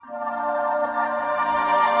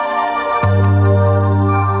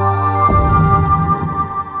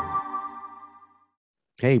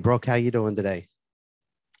Hey, Brooke, how you doing today?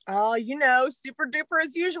 Oh, super duper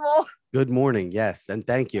as usual. Good morning. Yes, and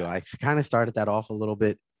thank you. I kind of started that off a little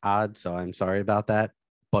bit odd, so I'm sorry about that.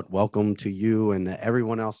 But welcome to you and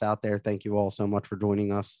everyone else out there. Thank you all so much for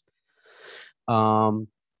joining us. Um,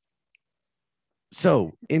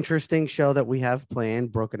 so interesting show that we have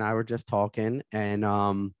planned. Brooke and I were just talking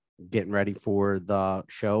and getting ready for the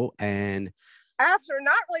show. And After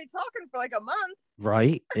not really talking for like a month.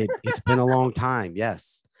 right, it's been a long time,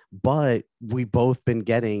 yes. But we both been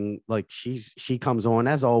getting like she comes on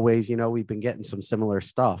as always, we've been getting some similar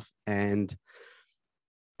stuff. And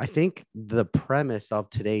I think the premise of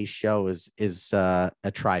today's show is a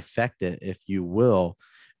trifecta, if you will.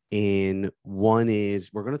 In one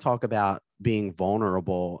is we're going to talk about being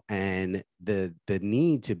vulnerable and the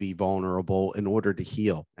need to be vulnerable in order to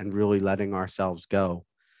heal and really letting ourselves go.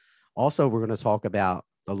 Also, we're going to talk about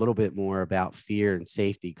a little bit more about fear and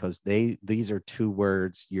safety because these are two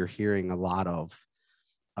words you're hearing a lot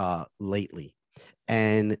of lately.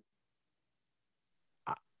 And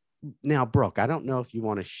now, Brooke, I don't know if you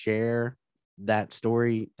want to share that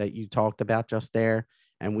story that you talked about just there,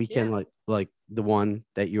 and we can Yeah. like the one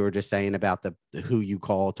that you were just saying about the who you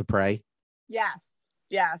call to pray, Yes.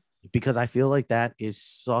 Yes. because I feel like that's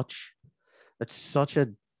such a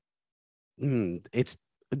it's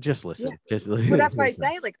just Yeah. listen, just Well, that's why I listen.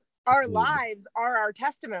 say like our lives are our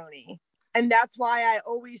testimony. And that's why I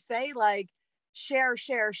always say like share,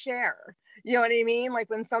 share, share. You know what I mean? Like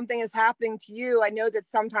when something is happening to you, I know that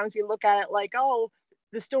sometimes we look at it like, oh,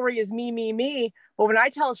 the story is me, me, me. But when I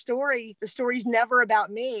tell a story, the story's never about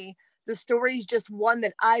me. The story's just one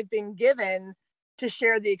that I've been given to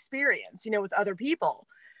share the experience, with other people.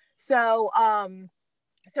 So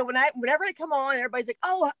so whenever I come on, everybody's like,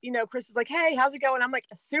 oh, Chris is like, hey, how's it going? I'm like,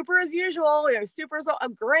 super as usual, super as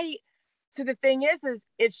I'm great. So the thing is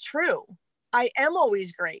it's true. I am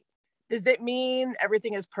always great. Does it mean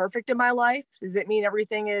everything is perfect in my life? Does it mean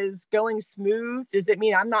everything is going smooth? Does it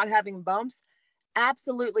mean I'm not having bumps?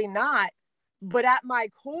 Absolutely not. But at my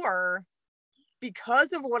core,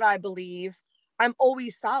 because of what I believe, I'm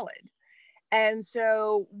always solid. And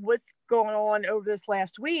so what's going on over this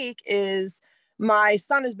last week is my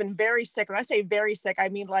son has been very sick. When I say very sick, I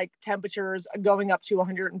mean like temperatures going up to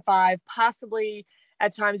 105, possibly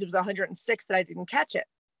at times it was 106 that I didn't catch it.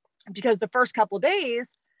 Because the first couple of days,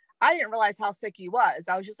 I didn't realize how sick he was.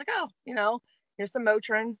 I was just like, oh, here's some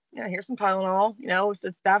Motrin, here's some Tylenol, if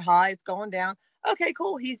it's that high, it's going down. Okay,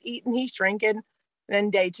 cool. He's eating, he's drinking. Then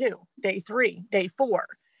day 2, day 3, day 4.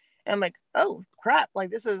 And I'm like, oh crap, like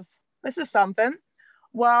this is something.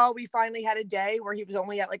 Well, we finally had a day where he was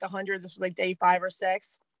only at like 100. This was like day 5 or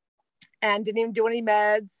 6 and didn't even do any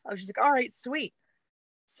meds. I was just like, all right, sweet.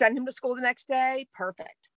 Send him to school the next day.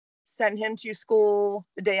 Perfect. Send him to school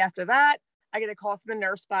the day after that. I get a call from the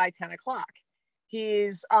nurse by 10 o'clock.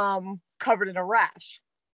 He's covered in a rash.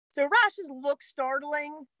 So rashes look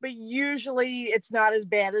startling, but usually it's not as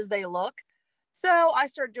bad as they look. So I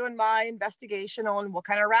start doing my investigation on what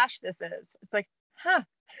kind of rash this is. It's like, huh,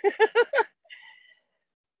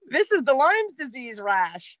 this is the Lyme's disease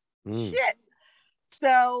rash. Mm. Shit.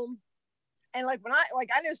 So, and like when I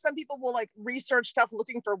know some people will like research stuff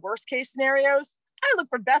looking for worst case scenarios. I look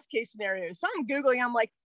for best case scenarios. So I'm Googling, I'm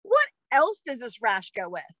like, what else does this rash go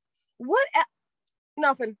with?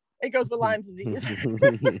 Nothing. It goes with Lyme disease.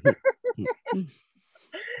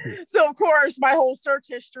 So of course my whole search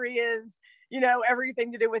history is,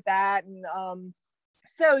 everything to do with that. And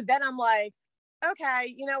so then I'm like,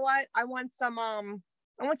 okay, you know what? I want some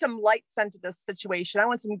light sent to this situation. I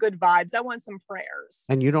want some good vibes. I want some prayers.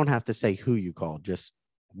 And you don't have to say who you called, just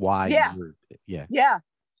why Yeah. you're, yeah. Yeah.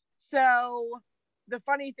 So the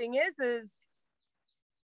funny thing is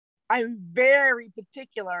I'm very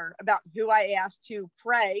particular about who I ask to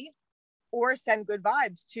pray or send good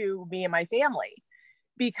vibes to me and my family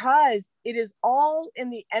because it is all in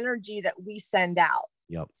the energy that we send out.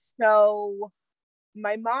 Yep. So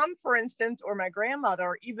my mom, for instance, or my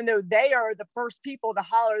grandmother, even though they are the first people to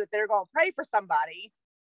holler that they're going to pray for somebody,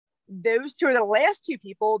 those two are the last two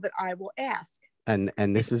people that I will ask. And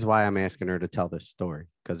this is why I'm asking her to tell this story,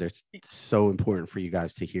 because it's so important for you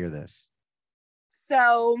guys to hear this.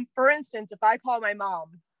 So, for instance, if I call my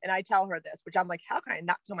mom and I tell her this, which I'm like, how can I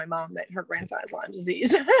not tell my mom that her grandson has Lyme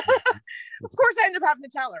disease? Of course, I end up having to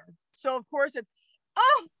tell her. So, of course, it's,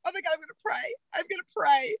 oh my God, I'm going to pray. I'm going to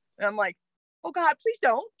pray. And I'm like, oh God, please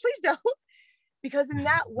don't. Please don't. Because in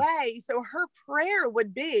that way, so her prayer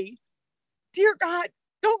would be, dear God,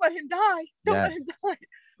 don't let him die. Don't let him die.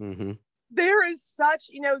 Mm-hmm. There is such,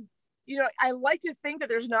 I like to think that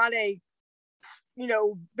there's not a,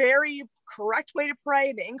 very correct way to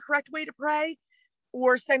pray and an incorrect way to pray.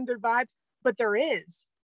 or send good vibes, but there is.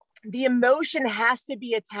 The emotion has to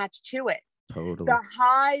be attached to it. Totally. The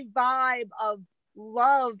high vibe of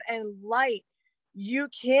love and light. You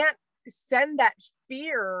can't send that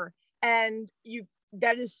fear, and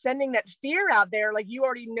that is sending that fear out there. Like, you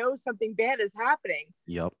already know something bad is happening.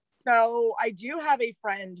 Yep. So I do have a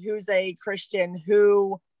friend who's a Christian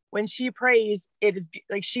who, when she prays, it is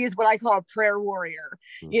like, she is what I call a prayer warrior.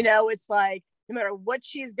 It's like, no matter what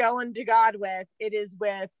she's going to God with, it is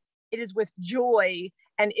with joy,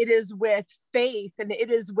 and it is with faith, and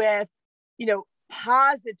it is with,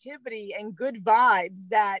 positivity and good vibes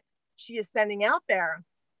that she is sending out there,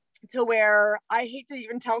 to where I hate to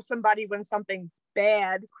even tell somebody when something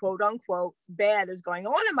bad, quote unquote, bad is going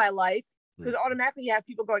on in my life, because automatically you have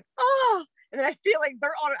people going, oh, and then I feel like I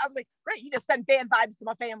was like, great, you just send bad vibes to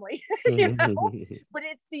my family, but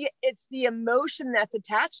it's the emotion that's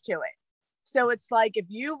attached to it. So it's like, if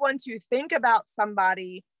you want to think about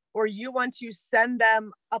somebody, or you want to send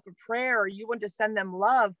them up a prayer, or you want to send them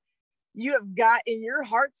love, you have got, in your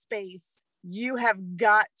heart space, you have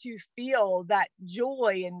got to feel that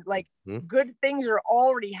joy, and like good things are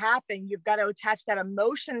already happening. You've got to attach that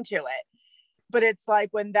emotion to it. But it's like,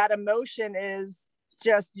 when that emotion is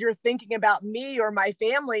just, you're thinking about me or my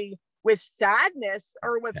family with sadness,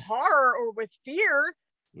 or with horror, or with fear,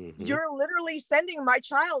 you're literally sending my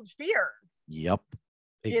child fear. Yep.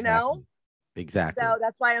 Exactly. Exactly. So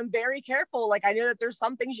that's why I'm very careful. Like, I know that there's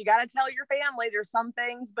some things you got to tell your family. There's some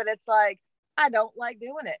things, but it's like, I don't like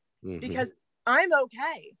doing it because I'm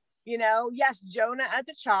okay. Yes, Jonah as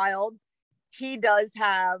a child, he does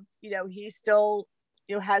have, he still,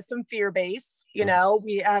 has some fear base,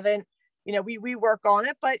 we haven't, we work on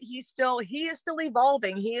it, but he is still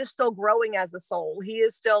evolving. He is still growing as a soul. He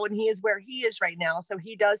is where he is right now. So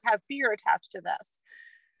he does have fear attached to this,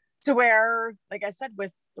 to where, like I said,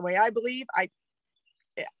 with the way I believe,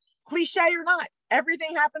 cliche or not,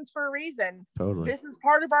 everything happens for a reason. Totally. This is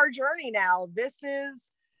part of our journey now. This is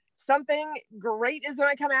something great is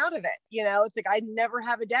going to come out of it. It's like, I never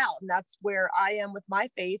have a doubt. And that's where I am with my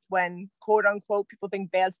faith when, quote unquote, people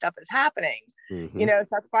think bad stuff is happening. So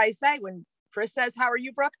that's why I say, when Chris says, how are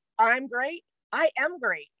you, Brooke? I'm great. I am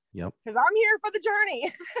great. Yep. Because I'm here for the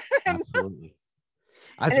journey. Absolutely.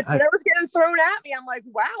 And it's whatever's getting thrown at me, I'm like,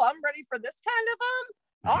 wow, I'm ready for this kind of,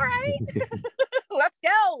 all right, let's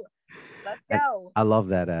go. I love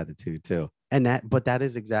that attitude too. But that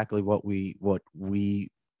is exactly what we will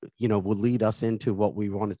lead us into what we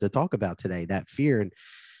wanted to talk about today, that fear. And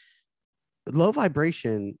low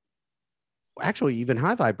vibration, actually even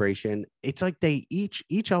high vibration, it's like they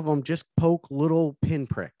each of them just poke little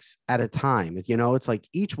pinpricks at a time. It's like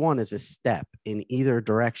each one is a step in either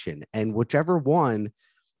direction, and whichever one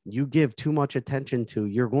you give too much attention to,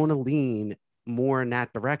 you're going to lean more in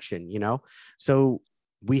that direction. So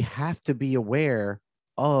we have to be aware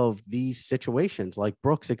of these situations like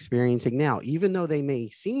Brooke's experiencing now. Even though they may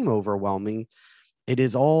seem overwhelming, it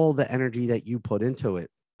is all the energy that you put into it.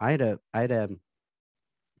 And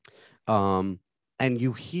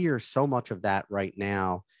you hear so much of that right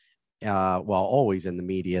now. Always in the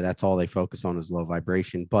media, that's all they focus on is low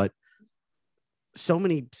vibration. But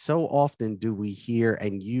so often do we hear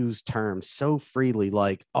and use terms so freely,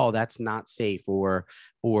 like, oh, that's not safe, or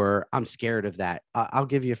I'm scared of that. I'll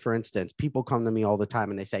give you, for instance, people come to me all the time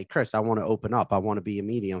and they say, Chris, I want to open up. I want to be a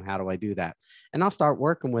medium. How do I do that? And I'll start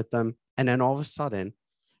working with them. And then all of a sudden,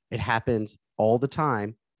 it happens all the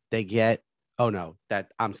time. They get, oh no,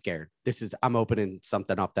 that I'm scared. I'm opening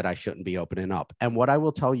something up that I shouldn't be opening up. And what I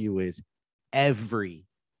will tell you is, every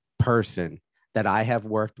person that I have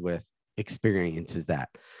worked with experiences that.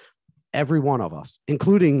 Every one of us,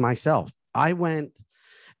 including myself. But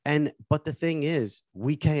the thing is,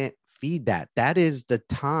 we can't feed that. That is the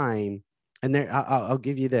time. And I'll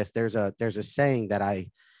give you this. There's a saying that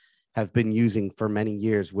I have been using for many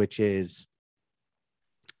years, which is,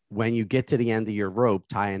 when you get to the end of your rope,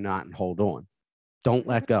 tie a knot and hold on. Don't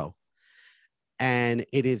let go. And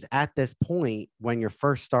it is at this point, when you're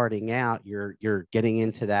first starting out, you're getting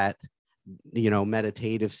into that,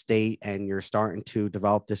 meditative state, and you're starting to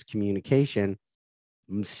develop this communication.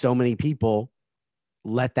 So many people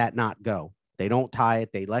let that knot go. They don't tie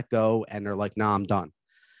it, they let go, and they're like, nah, I'm done.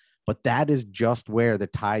 But that is just where the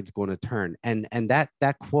tide's going to turn. And that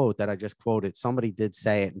quote that I just quoted, somebody did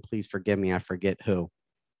say it, and please forgive me, I forget who.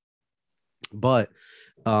 But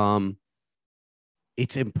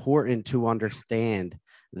it's important to understand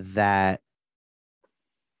that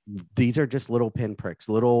these are just little pinpricks,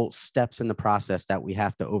 little steps in the process that we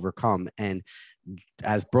have to overcome. And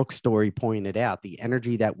as Brooke's story pointed out, the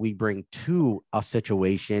energy that we bring to a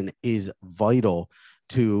situation is vital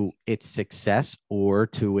to its success or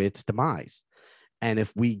to its demise. And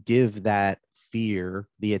if we give that fear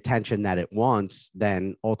the attention that it wants,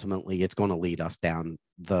 then ultimately it's going to lead us down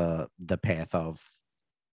the path of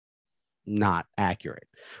not accurate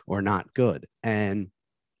or not good. And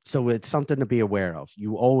so it's something to be aware of.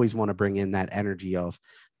 You always want to bring in that energy of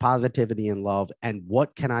positivity and love. And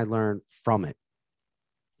what can I learn from it?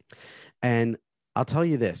 And I'll tell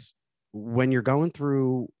you this, when you're going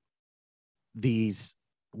through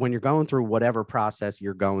whatever process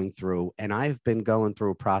you're going through, and I've been going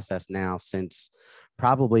through a process now since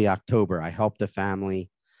probably October. I helped a family,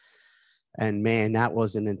 and man, that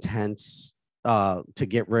was an intense to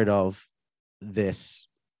get rid of this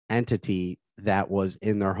entity that was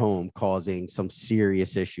in their home causing some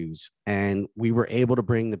serious issues. And we were able to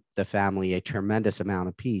bring the family a tremendous amount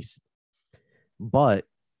of peace. But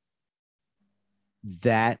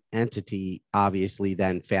that entity obviously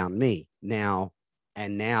then found me now,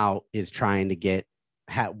 and now is trying to get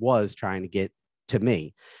to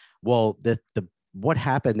me. Well, what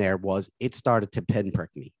happened there was it started to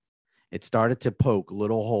pinprick me. It started to poke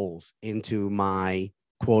little holes into my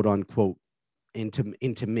quote unquote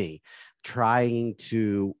into me, trying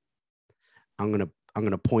to, I'm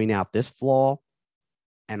going to point out this flaw,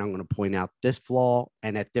 and I'm going to point out this flaw,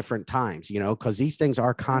 and at different times, because these things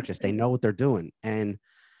are conscious. They know what they're doing. And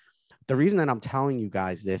the reason that I'm telling you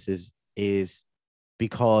guys this is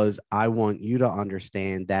because I want you to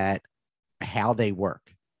understand that how they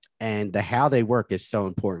work, and how they work is so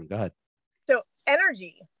important. Go ahead. So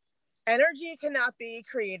energy cannot be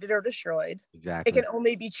created or destroyed. Exactly. It can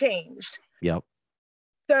only be changed. Yep.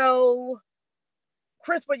 So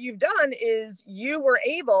Chris, what you've done is you were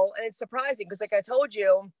able, and it's surprising because like I told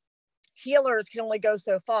you, healers can only go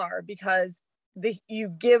so far because you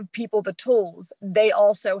give people the tools. They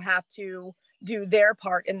also have to do their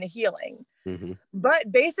part in the healing. Mm-hmm.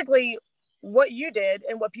 But basically what you did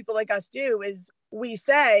and what people like us do is we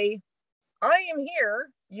say, I am here,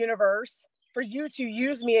 universe, for you to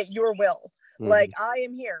use me at your will. Mm-hmm. Like I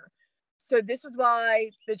am here. So this is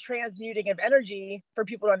why the transmuting of energy for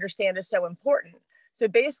people to understand is so important. So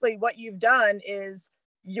basically what you've done is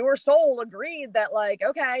your soul agreed that like,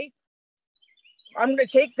 okay, I'm going to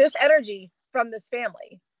take this energy from this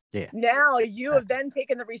family. Yeah. Now you have then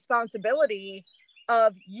taken the responsibility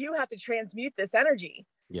of you have to transmute this energy.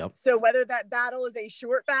 Yep. So whether that battle is a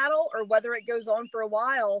short battle or whether it goes on for a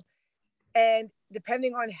while, and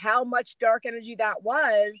depending on how much dark energy that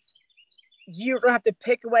was, you're going to have to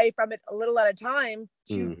pick away from it a little at a time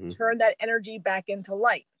to turn that energy back into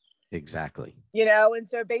light. Exactly. And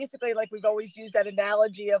so basically, like we've always used that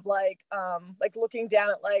analogy of like looking down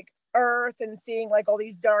at like Earth and seeing like all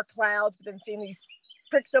these dark clouds, but then seeing these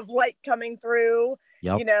pricks of light coming through,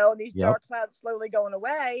 yep. And these dark clouds slowly going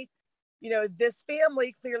away. This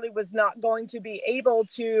family clearly was not going to be able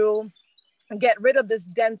to get rid of this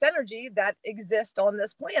dense energy that exists on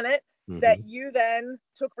this planet, that you then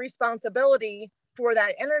took responsibility for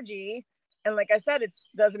that energy. And like I said, it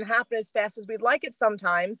doesn't happen as fast as we'd like it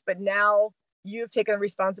sometimes, but now you've taken the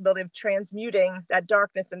responsibility of transmuting that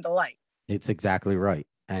darkness into light. It's exactly right.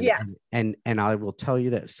 And I will tell you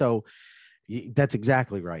that. So that's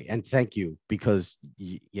exactly right. And thank you, because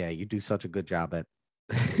you do such a good job at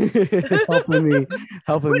helping me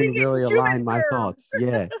really align my thoughts.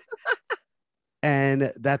 Yeah.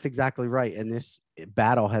 And that's exactly right. And this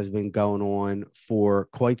battle has been going on for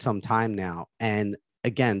quite some time now. And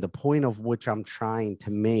again, the point of which I'm trying to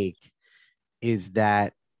make is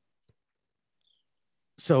that,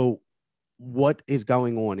 so what is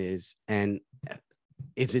going on is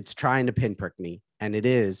it's trying to pinprick me, and it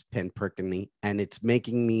is pinpricking me, and it's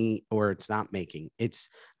making me, or it's not making,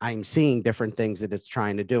 I'm seeing different things that it's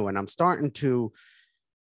trying to do. And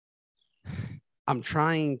I'm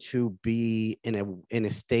trying to be in a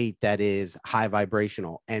state that is high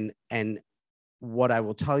vibrational. And what I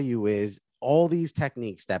will tell you is all these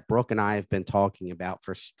techniques that Brooke and I have been talking about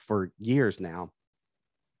for years now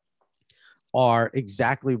are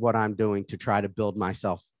exactly what I'm doing to try to build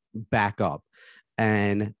myself back up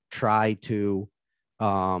and try to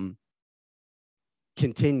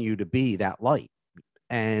continue to be that light.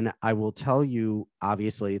 And I will tell you,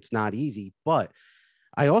 obviously it's not easy, but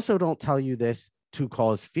I also don't tell you this to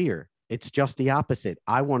cause fear. It's just the opposite.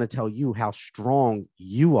 I want to tell you how strong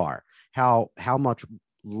you are, how much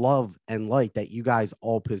love and light that you guys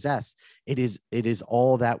all possess. It is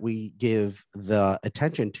all that we give the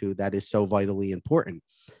attention to that is so vitally important.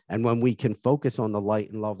 And when we can focus on the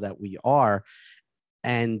light and love that we are,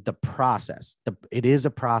 and the process, it is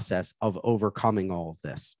a process of overcoming all of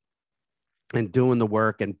this and doing the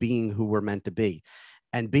work and being who we're meant to be.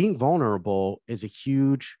 And being vulnerable is a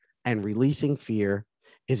huge, and releasing fear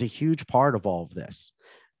is a huge part of all of this.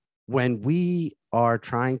 When we are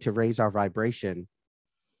trying to raise our vibration,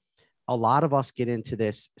 a lot of us get into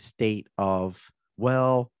this state of,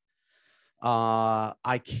 well,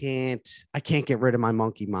 I can't get rid of my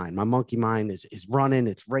monkey mind. My monkey mind is running,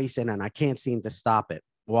 it's racing, and I can't seem to stop it.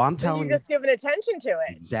 Well, I'm But telling you you, just given attention to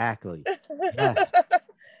it. exactly. Yes. It's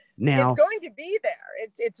Now, going to be there.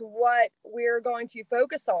 It's what we're going to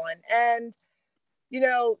focus on. And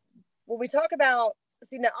when we talk about,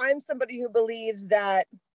 see, now I'm somebody who believes that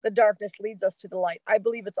the darkness leads us to the light. I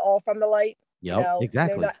believe it's all from the light. yep,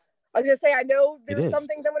 exactly. I was gonna say, I know It there's is. some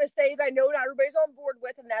things I'm gonna say that I know not everybody's on board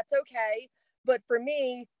with, and that's okay. But for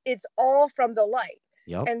me, it's all from the light.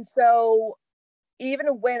 Yep. And so even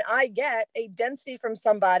when I get a density from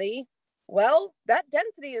somebody, well, that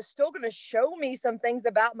density is still going to show me some things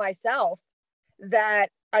about myself that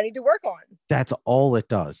I need to work on. That's all it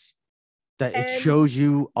does. That it And shows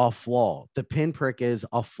you a flaw. The pinprick is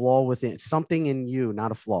a flaw within something in you,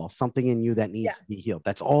 not a flaw, something in you that needs yes, to be healed.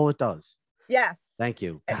 That's all it does. yes. Thank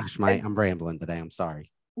you. Gosh, And I'm rambling today. I'm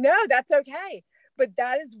sorry. no, that's okay. But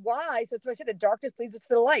that is why, so that's why I said the darkness leads us to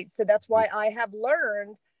the light. So that's why I have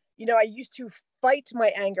learned, I used to fight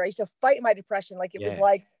my anger. I used to fight my depression. Like it was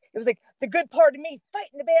like the good part of me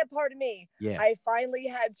fighting the bad part of me. Yeah. I finally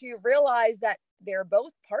had to realize that they're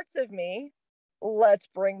both parts of me. Let's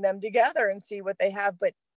bring them together and see what they have.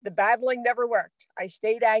 But the battling never worked. I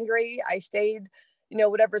stayed angry. I stayed,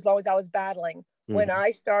 whatever, as long as I was battling. Mm-hmm. When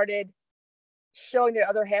I started showing the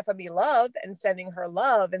other half of me love and sending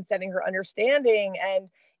her understanding and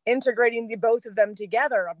integrating the both of them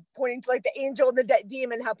together. I'm pointing to like the angel and the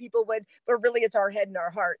demon, how people would, but really it's our head and our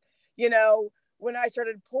heart. When I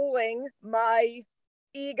started pulling my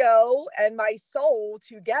ego and my soul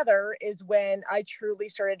together is when I truly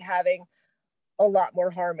started having a lot more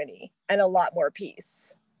harmony and a lot more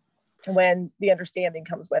peace when the understanding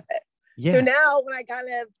comes with it. Yeah. So now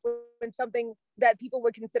when something that people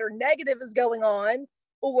would consider negative is going on,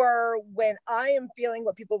 or when I am feeling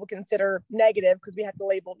what people would consider negative, because we have to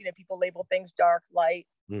label, people label things dark, light,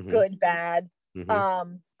 mm-hmm. good, bad.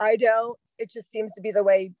 Mm-hmm. I don't, it just seems to be the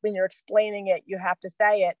way when you're explaining it, you have to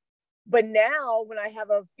say it. But now when I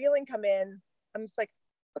have a feeling come in, I'm just like,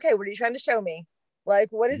 okay, what are you trying to show me? Like,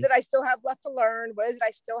 what is it I still have left to learn? What is it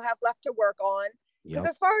I still have left to work on? Because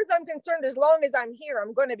as far as I'm concerned, as long as I'm here,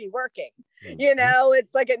 I'm going to be working. Mm-hmm.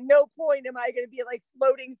 It's like at no point am I going to be like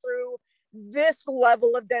floating through this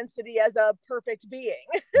level of density as a perfect being.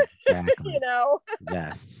 Exactly.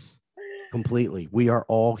 Yes, completely. We are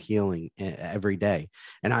all healing every day.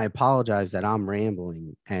 And I apologize that I'm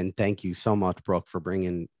rambling. And thank you so much, Brooke, for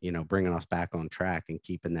bringing us back on track and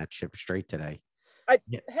keeping that ship straight today.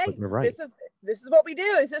 Hey, you're right. This is what we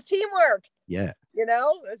do. This is teamwork. Yeah.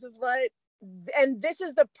 This is what. And this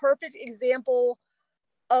is the perfect example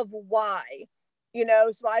of why,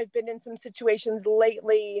 so I've been in some situations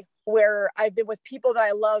lately where I've been with people that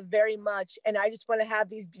I love very much. And I just want to have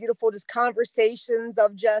these beautiful just conversations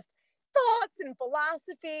of just thoughts and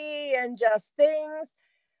philosophy and just things.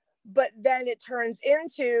 But then it turns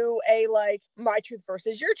into a like my truth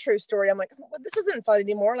versus your truth story. I'm like, well, this isn't fun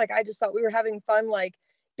anymore. Like, I just thought we were having fun, like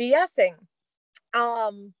BSing.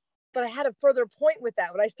 But I had a further point with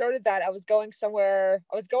that. When I started that, I was going somewhere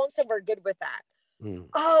good with that. Mm.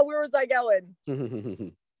 Oh, where was I going?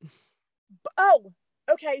 Oh,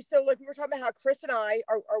 okay. So like we were talking about how Chris and I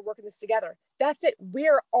are working this together. That's it.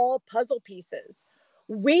 We're all puzzle pieces.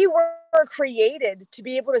 We were created to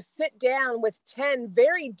be able to sit down with 10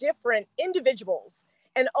 very different individuals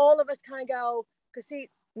and all of us kind of go, because see,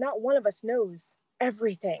 not one of us knows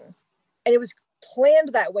everything. And it was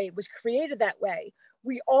planned that way. It was created that way.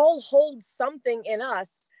 We all hold something in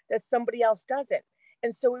us that somebody else doesn't.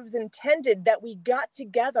 And so it was intended that we got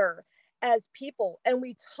together as people and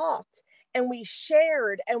we talked and we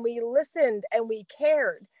shared and we listened and we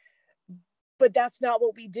cared. But that's not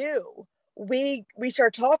what we do. We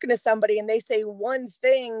start talking to somebody and they say one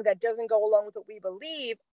thing that doesn't go along with what we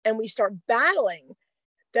believe, and we start battling.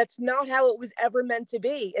 That's not how it was ever meant to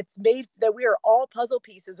be. It's made that we are all puzzle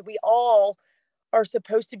pieces. We all are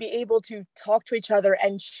supposed to be able to talk to each other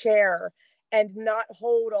and share and not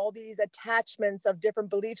hold all these attachments of different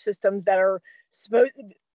belief systems that are supposed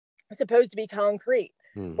to be concrete.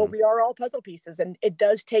 Mm-hmm. But we are all puzzle pieces, and it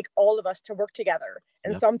does take all of us to work together.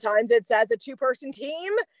 And sometimes it's as a 2-person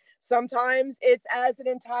team. Sometimes it's as an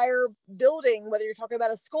entire building, whether you're talking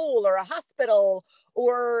about a school or a hospital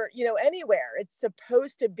or, anywhere. It's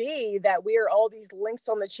supposed to be that we are all these links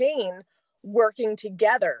on the chain working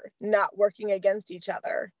together, not working against each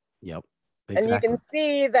other. Yep. Exactly. And you can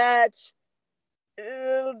see that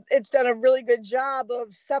it's done a really good job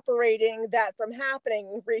of separating that from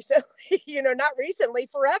happening recently, not recently,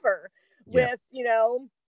 forever. Yeah. With,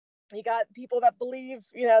 you got people that believe,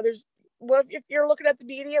 there's, well, if you're looking at the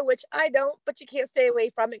media, which I don't, but you can't stay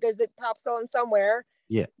away from it because it pops on somewhere.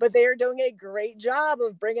 Yeah. But they're doing a great job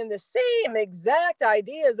of bringing the same exact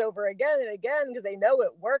ideas over again and again because they know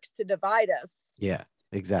it works to divide us. Yeah,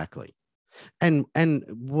 exactly. And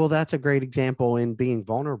well, that's a great example in being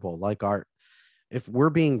vulnerable. Like if we're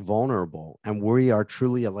being vulnerable and we are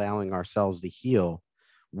truly allowing ourselves to heal,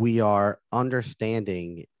 we are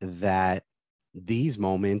understanding that these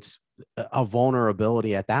moments of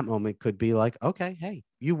vulnerability at that moment could be like, okay, hey,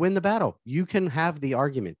 you win the battle. You can have the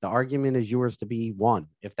argument. The argument is yours to be won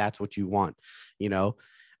if that's what you want,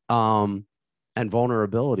 and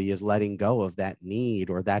vulnerability is letting go of that need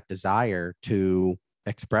or that desire to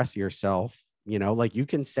express yourself. Like you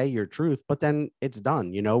can say your truth, but then it's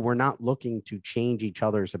done. We're not looking to change each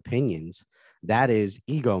other's opinions. That is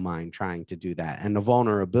ego mind trying to do that. And the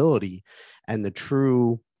vulnerability and the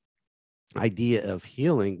true idea of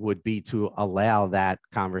healing would be to allow that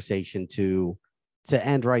conversation to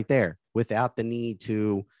end right there without the need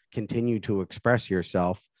to continue to express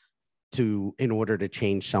yourself in order to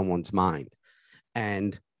change someone's mind.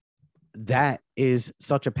 And that is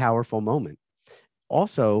such a powerful moment.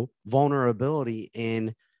 Also, vulnerability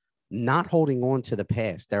in not holding on to the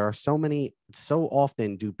past. There are so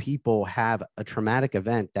often do people have a traumatic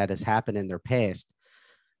event that has happened in their past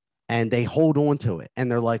and they hold on to it and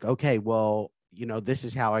they're like, okay, well, this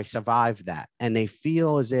is how I survived that. And they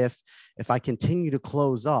feel as if I continue to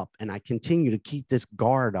close up and I continue to keep this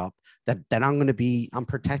guard up, that I'm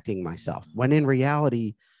protecting myself. When in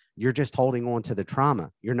reality, you're just holding on to the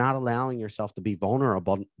trauma. You're not allowing yourself to be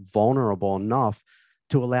vulnerable enough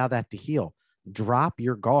to allow that to heal. Drop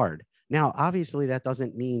your guard. Now, obviously, that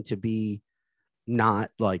doesn't mean to be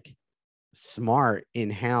not like smart in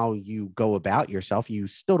how you go about yourself. You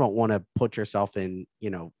still don't want to put yourself in,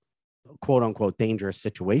 quote unquote, dangerous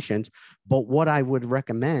situations. But what I would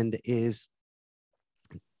recommend is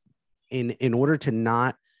in order to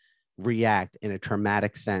not react in a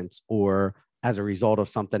traumatic sense or as a result of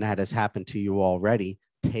something that has happened to you already,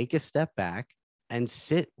 take a step back and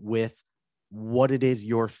sit with what it is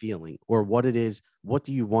you're feeling or what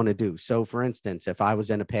do you want to do? So for instance, if I was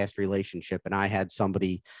in a past relationship and I had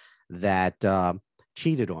somebody that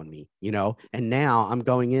cheated on me, and now I'm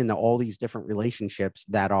going into all these different relationships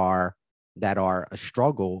that are a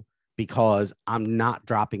struggle because I'm not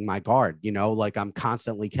dropping my guard, like I'm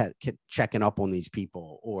constantly checking up on these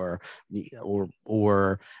people or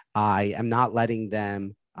I'm not letting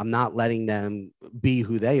them be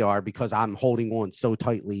who they are because I'm holding on so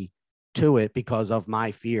tightly to it because of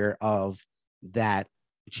my fear of that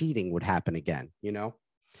cheating would happen again.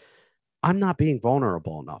 I'm not being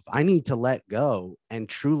vulnerable enough. I need to let go and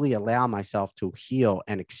truly allow myself to heal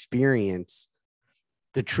and experience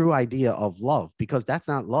the true idea of love, because that's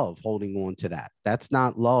not love holding on to that. That's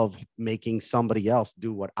not love making somebody else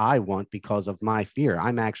do what I want because of my fear.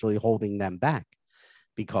 I'm actually holding them back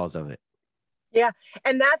because of it. Yeah.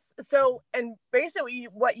 And and basically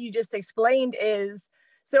what you just explained is,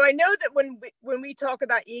 so I know that when we talk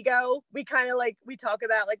about ego, we kind of we talk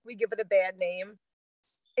about we give it a bad name.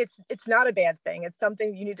 It's not a bad thing. It's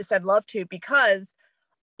something you need to send love to, because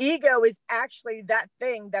ego is actually that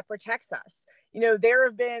thing that protects us. There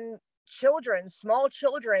have been small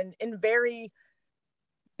children in very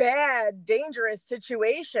bad, dangerous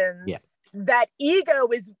situations. Yeah. That ego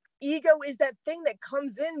is that thing that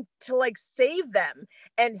comes in to save them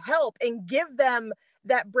and help and give them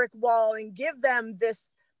that brick wall and give them this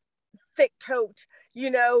thick coat,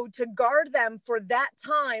 to guard them for that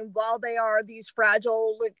time while they are these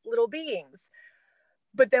fragile little beings.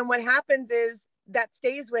 But then what happens is that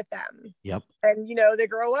stays with them. Yep. And, they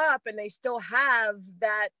grow up and they still have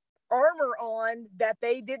that armor on that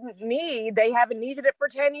they didn't need. They haven't needed it for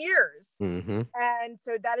 10 years. Mm-hmm. And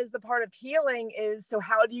so that is the part of healing is, so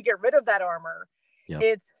how do you get rid of that armor? Yep.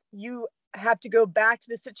 It's, you have to go back to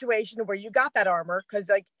the situation where you got that armor.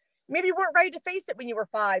 Cause maybe you weren't ready to face it when you were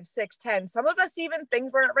 5, 6, 10. Some of us, even things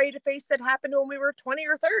we're not ready to face that happened when we were 20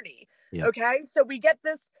 or 30. Yep. Okay. So we get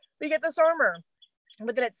this armor,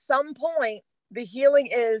 but then at some point, the healing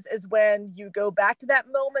is when you go back to that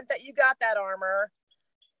moment that you got that armor,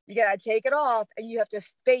 you got to take it off and you have to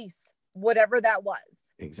face whatever that was.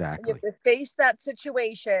 Exactly. You have to face that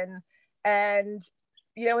situation. And,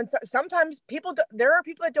 and sometimes there are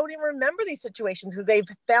people that don't even remember these situations because they've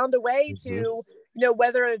found a way to,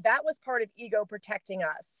 whether that was part of ego protecting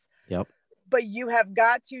us. Yep. But you have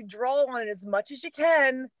got to draw on it as much as you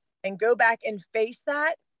can and go back and face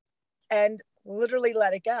that. And literally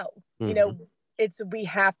let it go. Mm-hmm. You know, we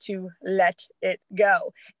have to let it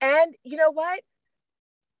go. And you know what?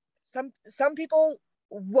 Some people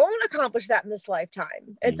won't accomplish that in this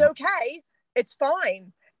lifetime. It's okay. It's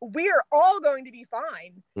fine. We are all going to be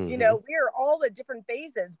fine. You know, we are all at different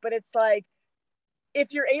phases, but it's like,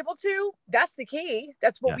 if you're able to, that's the key.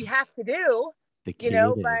 That's what we have to do, you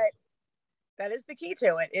know, but that is the key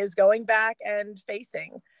to it, is going back and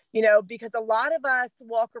facing, you know, because a lot of us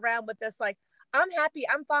walk around with this, like, I'm happy,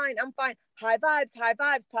 I'm fine, high vibes,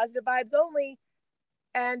 positive vibes only.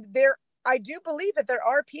 And I do believe that there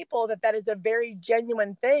are people that is a very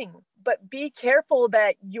genuine thing, but be careful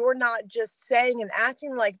that you're not just saying and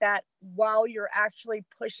acting like that while you're actually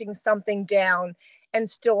pushing something down and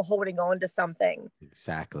still holding on to something.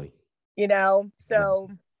 Exactly. You know, so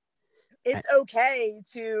it's okay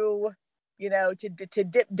to, you know, to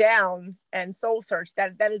dip down and soul search.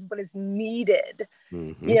 That is what is needed.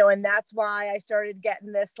 You know, and that's why I started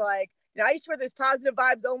getting this, like, you know, I used to wear those positive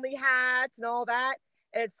vibes only hats and all that.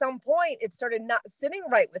 And at some point it started not sitting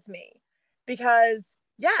right with me, because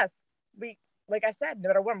yes, like I said, no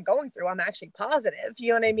matter what I'm going through, I'm actually positive, you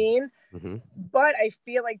know what I mean? But I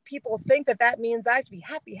feel like people think that means I have to be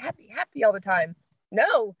happy all the time.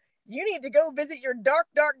 No, you need to go visit your dark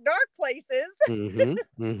places. You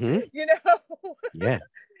know?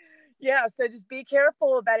 Yeah, so just be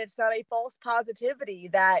careful that it's not a false positivity,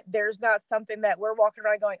 that there's not something that we're walking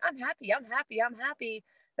around going, I'm happy,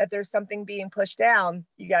 that there's something being pushed down.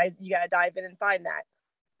 You gotta dive in and find that.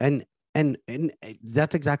 And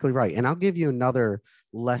that's exactly right. And I'll give you another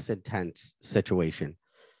less intense situation.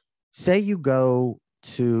 Say you go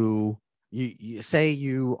to, you say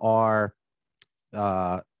you are,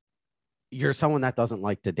 you're someone that doesn't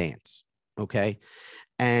like to dance. Okay.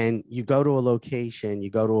 And you go to a location, you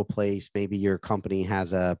go to a place, maybe your company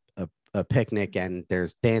has a picnic and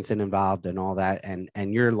there's dancing involved and all that.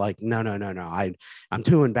 And you're like, no, I'm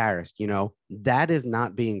too embarrassed. You know, that is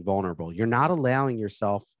not being vulnerable. You're not allowing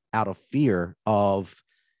yourself out of fear of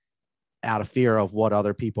what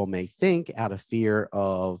other people may think, out of fear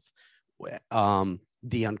of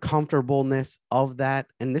the uncomfortableness of that.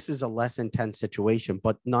 And this is a less intense situation,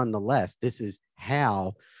 but nonetheless, this is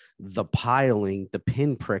how the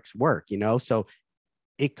pinpricks work, you know? So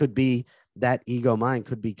it could be that ego mind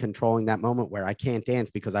could be controlling that moment where I can't dance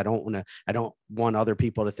because I don't want other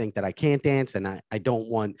people to think that I can't dance, and I don't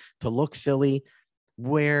want to look silly.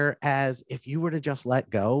 Whereas if you were to just let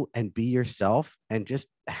go and be yourself and just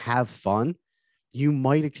have fun, you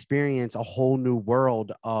might experience a whole new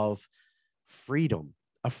world of freedom,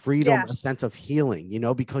 a sense of healing, you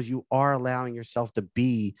know, because you are allowing yourself to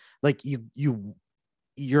be like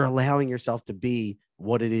you're allowing yourself to be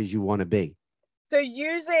what it is you want to be. So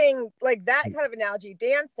using like that kind of analogy,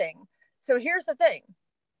 dancing. So here's the thing.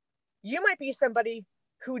 You might be somebody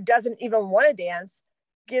who doesn't even want to dance,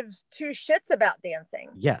 gives two shits about dancing.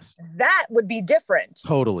 Yes. That would be different.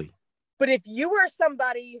 Totally. But if you are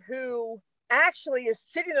somebody who actually is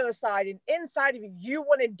sitting on the side and inside of you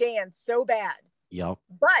want to dance so bad. Yep.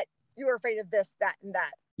 But you're afraid of this, that, and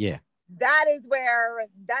that. Yeah. That is where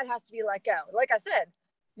that has to be let go. Like I said,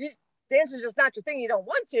 dance is just not your thing. You don't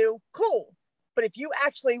want to. Cool. But if you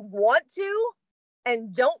actually want to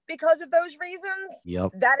and don't because of those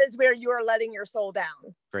reasons, that is where you are letting your soul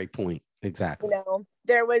down. Great point. Exactly. You know,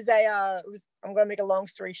 there was I'm going to make a long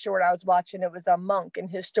story short. I was watching, it was a monk, and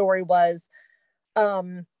his story was,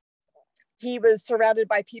 he was surrounded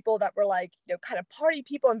by people that were like, you know, kind of party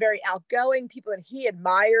people and very outgoing people that he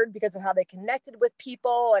admired because of how they connected with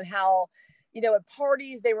people and how, you know, at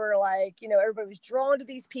parties, they were like, you know, everybody was drawn to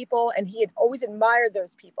these people and he had always admired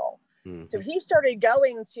those people. So he started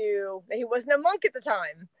going to, he wasn't a monk at the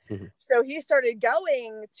time. So he started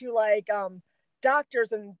going to like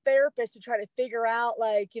doctors and therapists to try to figure out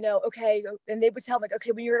like, you know, okay. And they would tell him like, okay,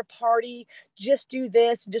 when you're at a party, just do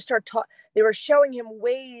this, just start talking. They were showing him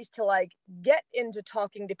ways to like get into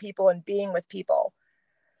talking to people and being with people.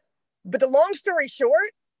 But the long story short,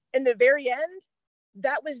 in the very end,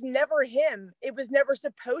 that was never him. It was never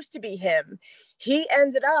supposed to be him. He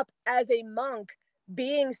ended up as a monk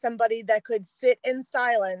being somebody that could sit in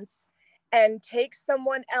silence and take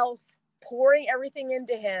someone else pouring everything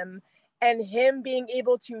into him, and him being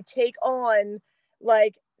able to take on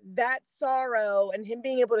like that sorrow, and him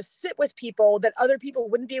being able to sit with people that other people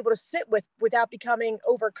wouldn't be able to sit with without becoming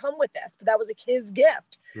overcome with this. But that was like his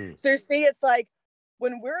gift. So see, it's like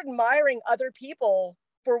when we're admiring other people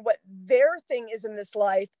for what their thing is in this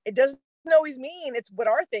life, it doesn't always mean it's what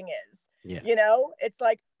our thing is. You know, it's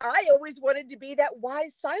like, I always wanted to be that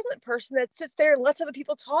wise, silent person that sits there and lets other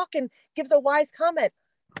people talk and gives a wise comment.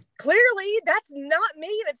 clearly that's not me,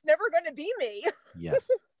 and it's never going to be me. Yes.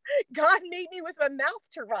 God made me with a mouth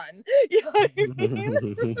to run. You know what I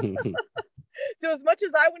mean? So as much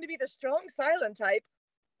as I want to be the strong silent type,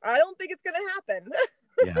 I don't think it's going to happen.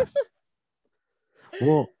 Yes.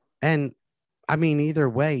 Well, and I mean, either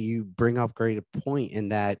way, you bring up great point in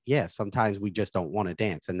that, yeah, sometimes we just don't want to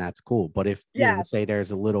dance, and that's cool. But if, say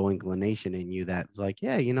there's a little inclination in you that's like,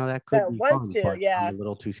 yeah, that could be fun, but I'm a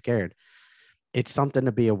little too scared. It's something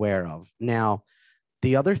to be aware of. Now,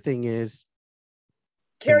 the other thing is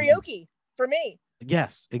karaoke for me.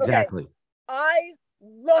 Yes, exactly. Okay. I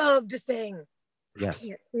love to sing. Yes. I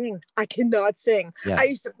can't sing. I cannot sing. Yes. I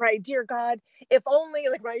used to pray, dear God, if only,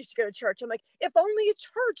 like when I used to go to church, I'm like, if only a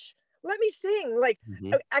church let me sing. Like,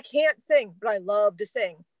 I can't sing, but I love to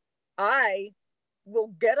sing. I will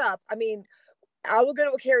get up. I mean, I will go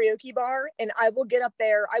to a karaoke bar and I will get up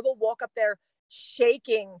there. I will walk up there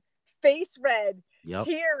shaking, face red,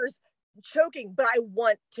 tears, choking, but I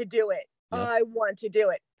want to do it. I want to do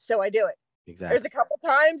it. So I do it. Exactly. There's a couple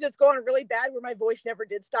times it's gone really bad where my voice never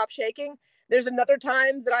did stop shaking. There's another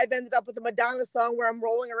times that I've ended up with a Madonna song where I'm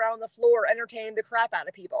rolling around the floor entertaining the crap out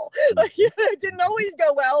of people. It didn't always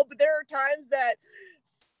go well, but there are times that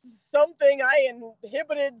I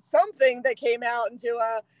inhibited something that came out into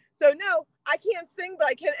a. So no, I can't sing, but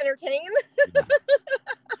I can entertain. Yes.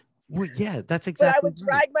 Well, yeah, that's exactly. But I would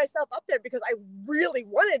drag myself up there because I really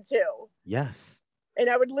wanted to. Yes. And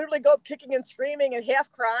I would literally go up kicking and screaming and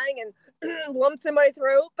half crying and lumps in my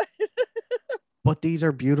throat. But these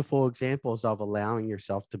are beautiful examples of allowing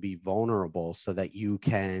yourself to be vulnerable so that you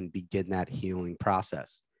can begin that healing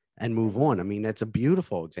process and move on. I mean, that's a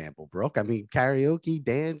beautiful example, Brooke. I mean, karaoke,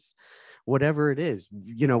 dance, whatever it is,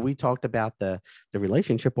 we talked about the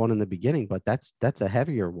relationship one in the beginning, but that's a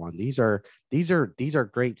heavier one. These are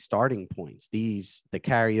great starting points. The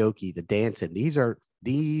karaoke, the dancing,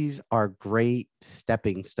 these are great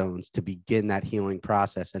stepping stones to begin that healing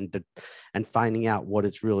process and finding out what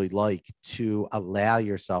it's really like to allow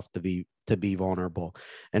yourself to be vulnerable.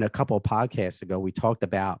 And a couple of podcasts ago, we talked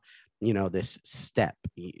about, this step.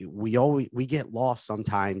 We get lost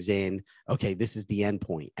sometimes in, okay, this is the end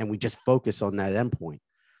point, and we just focus on that end point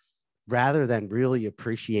rather than really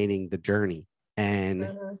appreciating the journey and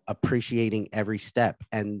appreciating every step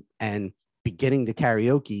and beginning the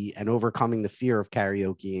karaoke and overcoming the fear of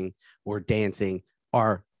karaokeing or dancing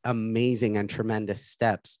are amazing and tremendous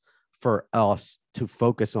steps for us to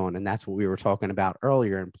focus on. And that's what we were talking about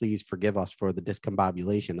earlier. And please forgive us for the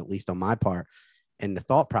discombobulation, at least on my part, and the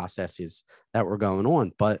thought processes that were going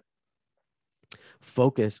on. But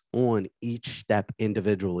focus on each step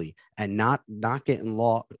individually and not getting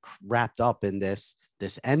wrapped up in this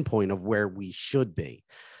endpoint of where we should be.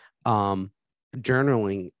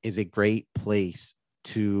 Journaling is a great place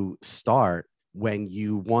to start when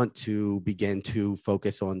you want to begin to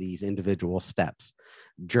focus on these individual steps.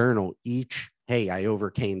 Journal each, hey, I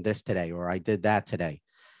overcame this today, or I did that today.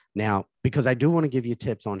 Now, because I do want to give you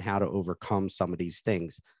tips on how to overcome some of these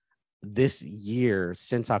things. This year,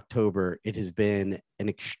 since October, it has been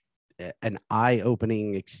an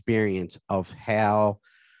eye-opening experience of how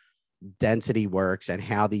density works and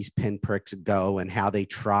how these pinpricks go and how they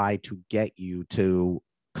try to get you to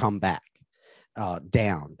come back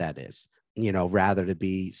down, that is, rather to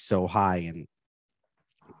be so high.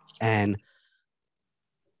 And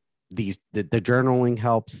the journaling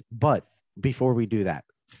helps. But before we do that,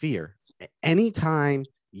 fear, anytime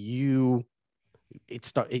you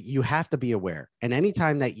have to be aware. And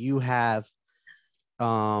anytime that you have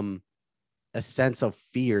a sense of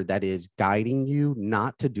fear that is guiding you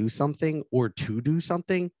not to do something or to do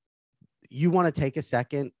something, you want to take a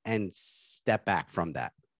second and step back from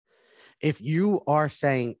that. If you are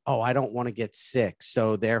saying, oh, I don't want to get sick,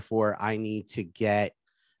 so therefore I need to get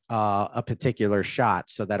a particular shot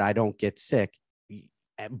so that I don't get sick,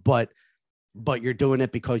 but you're doing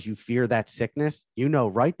it because you fear that sickness,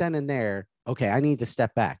 right then and there, okay, I need to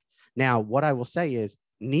step back. Now, what I will say is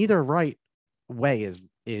neither right way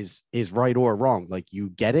is right or wrong. Like, you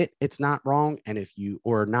get it, it's not wrong, and if you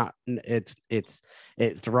or not, it's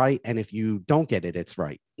right, and if you don't get it, it's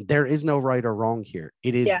right. There is no right or wrong here.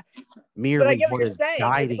 It is merely, but I get what you're saying.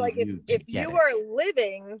 It's like if you are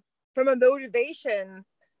living from a motivation.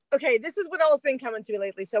 Okay, this is what all has been coming to me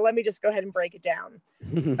lately. So let me just go ahead and break it down.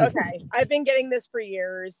 Okay, I've been getting this for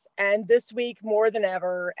years, and this week more than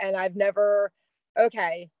ever. And I've never,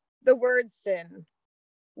 the word sin.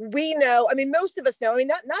 We know, I mean, most of us know, I mean,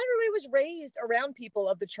 not everybody was raised around people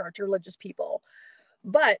of the church, religious people,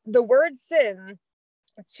 but the word sin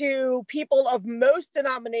to people of most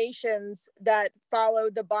denominations that follow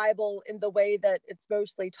the Bible in the way that it's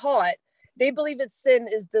mostly taught, they believe that sin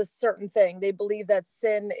is this certain thing. They believe that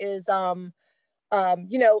sin is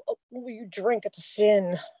you know, oh, you drink, it's a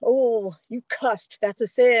sin. Oh, you cussed, that's a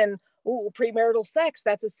sin. Oh, premarital sex,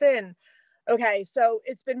 that's a sin. Okay, so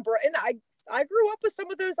it's been and I grew up with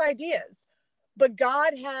some of those ideas, but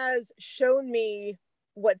God has shown me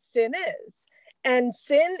what sin is. And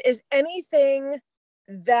sin is anything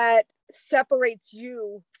that separates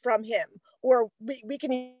you from him, or we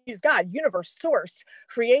can use God, universe, source,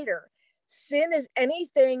 creator. Sin is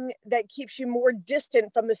anything that keeps you more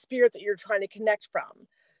distant from the spirit that you're trying to connect from.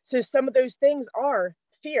 So some of those things are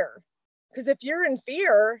fear, because if you're in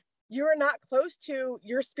fear, you're not close to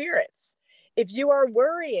your spirits. If you are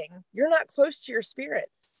worrying, you're not close to your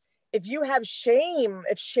spirits. If you have shame,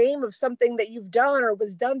 if shame of something that you've done or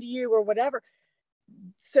was done to you or whatever.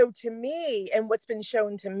 So to me, and what's been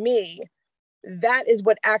shown to me, that is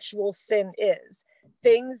what actual sin is.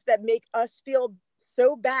 Things that make us feel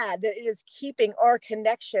so bad that it is keeping our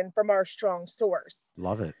connection from our strong source.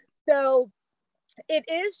 Love it. So it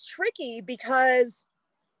is tricky because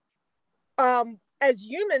as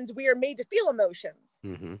humans, we are made to feel emotions.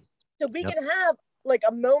 Mm-hmm. So we can have like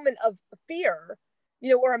a moment of fear, you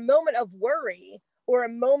know, or a moment of worry, or a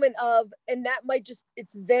moment of, and that might just,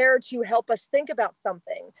 it's there to help us think about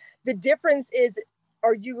something. The difference is,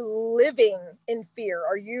 are you living in fear?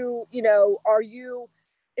 Are you, you know, are you,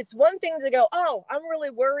 it's one thing to go, oh, I'm really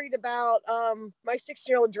worried about my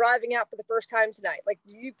 16-year-old driving out for the first time tonight. Like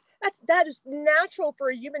that is natural for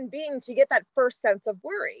a human being to get that first sense of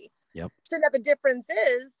worry. Yep. So now the difference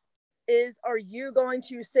is are you going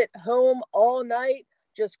to sit home all night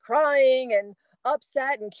just crying and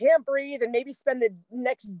upset and can't breathe and maybe spend the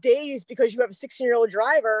next days because you have a 16-year-old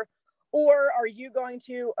driver? Or are you going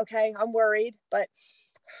to, okay, I'm worried, but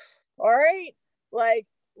all right, like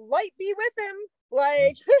light be with him.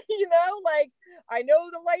 Like, you know, like I know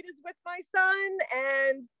the light is with my son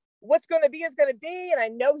and what's going to be is going to be. And I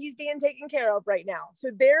know he's being taken care of right now. So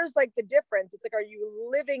there's like the difference. It's like, are you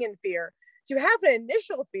living in fear? To have an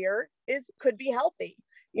initial fear could be healthy,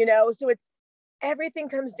 you know? So it's, everything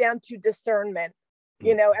comes down to discernment,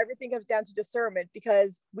 you know, everything comes down to discernment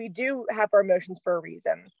because we do have our emotions for a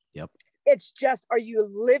reason. Yep. It's just, are you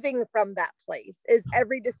living from that place? Is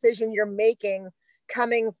every decision you're making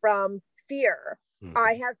coming from fear?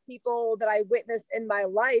 I have people that I witness in my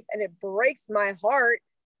life and it breaks my heart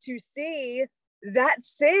to see that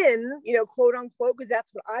sin, you know, quote unquote, because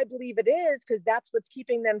that's what I believe it is, because that's what's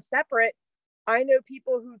keeping them separate. I know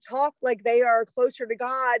people who talk like they are closer to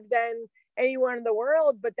God than anyone in the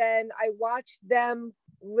world, but then I watch them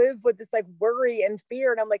live with this like worry and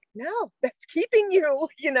fear, and I'm like, no, that's keeping you,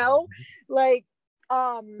 you know, like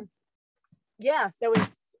yeah. So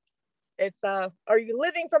it's are you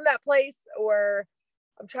living from that place? Or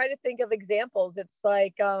I'm trying to think of examples. It's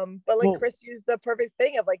like but like Chris used the perfect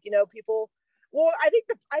thing of like, you know, people, well, I think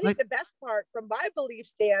the best part from my belief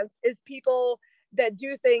stance is people that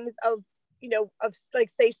do things of, you know, of like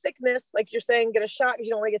say sickness, like you're saying, get a shot because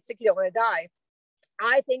you don't want to get sick, you don't want to die.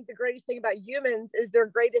 I think the greatest thing about humans is their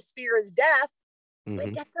greatest fear is death.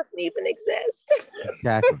 Like that doesn't even exist.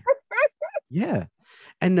 Exactly. Yeah.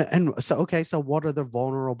 And so, okay, so what are the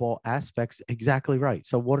vulnerable aspects? Exactly right.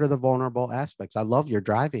 So what are the vulnerable aspects? I love your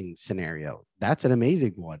driving scenario. That's an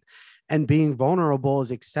amazing one. And being vulnerable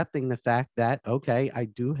is accepting the fact that, okay, I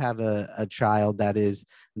do have a child that is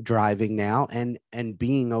driving now, and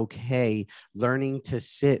being okay, learning to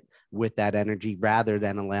sit with that energy rather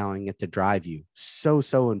than allowing it to drive you. So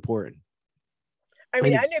important. I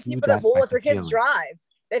mean, I know people that won't let their kids drive,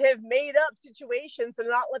 that have made up situations to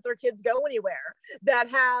not let their kids go anywhere, that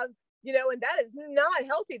have, you know, and that is not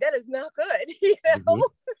healthy. That is not good, you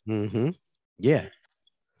know? Yeah.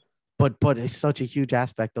 But it's such a huge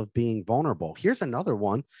aspect of being vulnerable. Here's another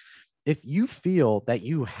one. If you feel that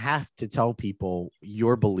you have to tell people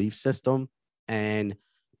your belief system and,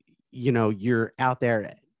 you know, you're out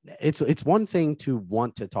there, it's one thing to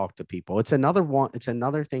want to talk to people. It's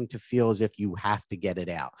another thing to feel as if you have to get it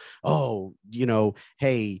out. Oh, you know,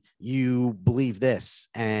 hey, you believe this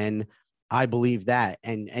and I believe that.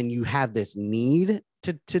 And you have this need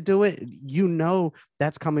to do it. You know,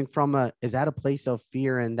 that's coming from is that a place of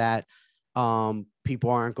fear, and that people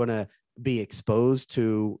aren't going to be exposed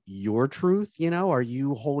to your truth? You know, are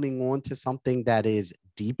you holding on to something that is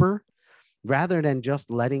deeper rather than just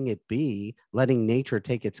letting it be, letting nature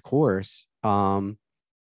take its course? And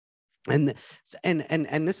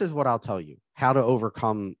this is what I'll tell you, how to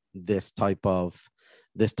overcome this type of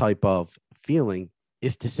feeling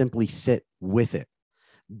is to simply sit with it.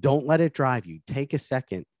 Don't let it drive you. Take a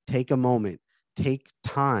second, take a moment, take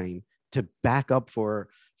time to back up for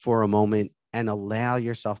a moment and allow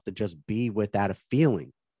yourself to just be with that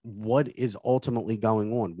feeling. What is ultimately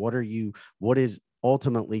going on? What is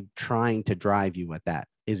ultimately trying to drive you at that?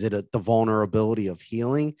 Is it the vulnerability of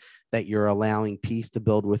healing that you're allowing peace to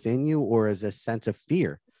build within you, or is a sense of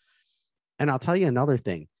fear? And I'll tell you another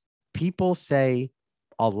thing. People say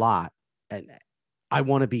a lot, and I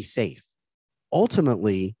want to be safe.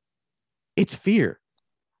 Ultimately, it's fear,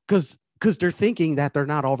 because they're thinking that they're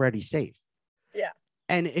not already safe. Yeah.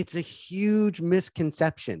 And it's a huge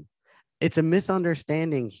misconception. It's a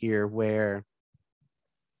misunderstanding here where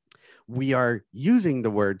we are using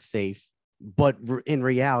the word safe, but in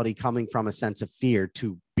reality, coming from a sense of fear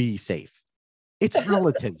to be safe. It's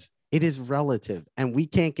relative. It is relative. And we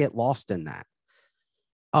can't get lost in that.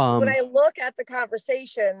 When I look at the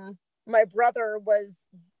conversation my brother was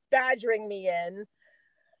badgering me in,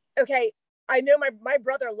 okay, I know my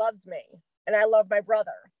brother loves me and I love my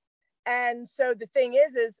brother. And so the thing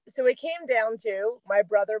is so it came down to my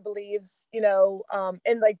brother believes, in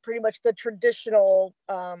like pretty much the traditional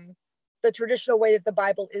way that the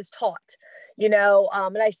Bible is taught, and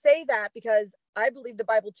I say that because I believe the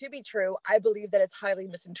Bible to be true. I believe that it's highly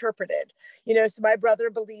misinterpreted, so my brother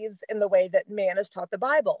believes in the way that man is taught the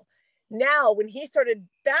Bible. Now, when he started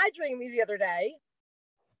badgering me the other day,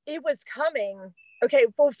 it was coming. Okay,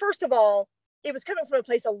 well, first of all, it was coming from a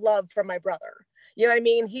place of love from my brother. You know what I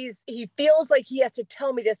mean? He feels like he has to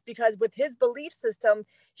tell me this because with his belief system,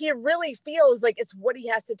 he really feels like it's what he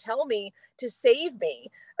has to tell me to save me.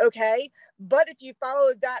 Okay. But if you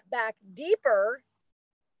follow that back deeper,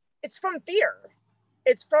 it's from fear.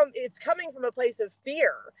 It's coming from a place of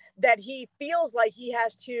fear that he feels like he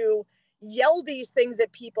has to yell these things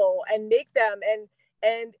at people and make them.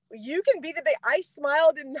 And you can be the big, I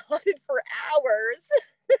smiled and nodded for hours.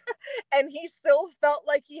 And he still felt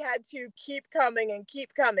like he had to keep coming and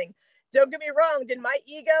keep coming. Don't get me wrong. Did my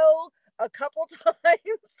ego a couple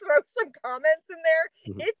times throw some comments in there?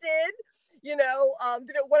 Mm-hmm. It did.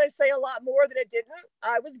 Did it want to say a lot more than it didn't?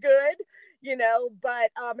 I was good,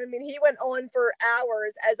 but he went on for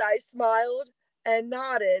hours as I smiled and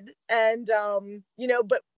nodded. And,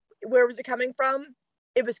 but where was it coming from?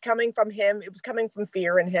 It was coming from him. It was coming from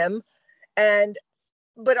fear in him.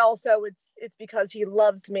 But also it's because he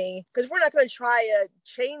loves me, because we're not going to try to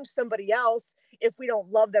change somebody else if we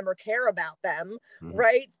don't love them or care about them. Mm-hmm.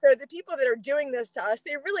 Right. So the people that are doing this to us,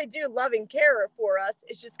 they really do love and care for us.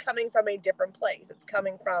 It's just coming from a different place. It's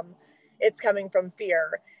coming from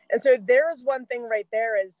fear. And so there's one thing right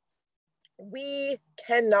there is we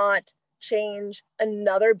cannot change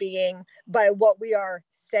another being by what we are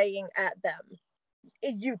saying at them.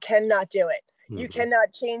 You cannot do it. You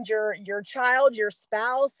cannot change your child, your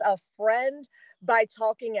spouse, a friend by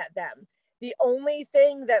talking at them. The only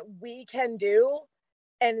thing that we can do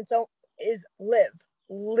is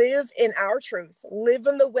live in our truth, live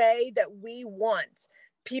in the way that we want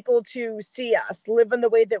people to see us, live in the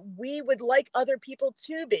way that we would like other people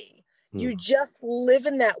to be. You just live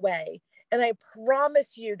in that way. And I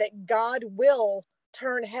promise you that God will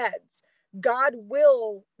turn heads. God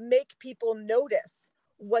will make people notice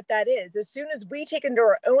what that is. As soon as we take into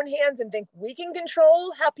our own hands and think we can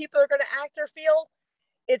control how people are going to act or feel,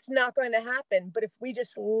 it's not going to happen. But if we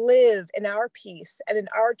just live in our peace and in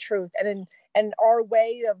our truth and in our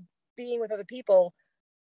way of being with other people,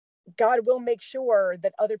 God will make sure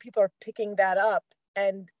that other people are picking that up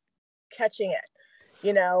and catching it,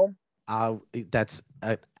 That's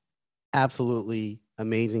an absolutely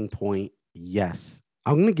amazing point. Yes.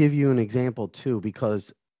 I'm going to give you an example too,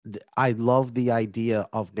 because I love the idea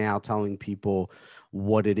of now telling people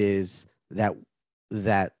what it is that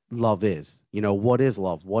love is. What is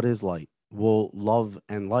love? What is light? Well, love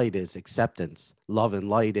and light is acceptance. Love and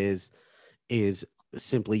light is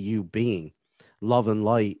simply you being. Love and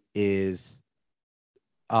light is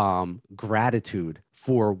gratitude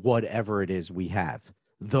for whatever it is we have.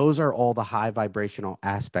 Those are all the high vibrational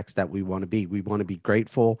aspects that we want to be. We want to be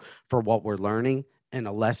grateful for what we're learning in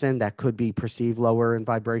a lesson that could be perceived lower in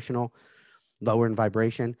vibration.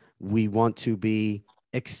 We want to be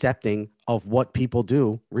accepting of what people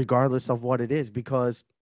do, regardless of what it is, because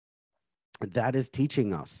that is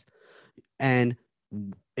teaching us. And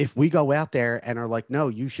if we go out there and are like, no,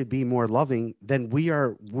 you should be more loving, then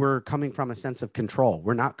we're coming from a sense of control.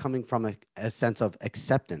 We're not coming from a sense of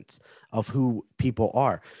acceptance of who people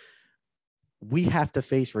are. We have to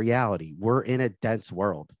face reality. We're in a dense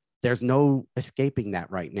world. There's no escaping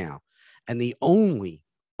that right now. And the only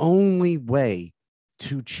way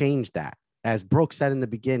to change that, as Brooke said in the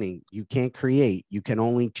beginning, you can't create, you can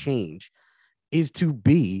only change, is to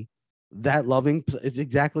be that loving. It's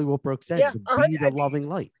exactly what Brooke said. Yeah, to be the loving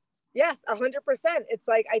light. Yes, 100%. It's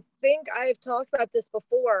like, I think I've talked about this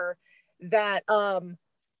before, that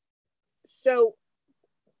so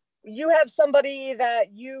you have somebody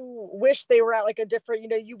that you wish they were at like a different,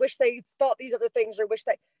 you wish they thought these other things, or wish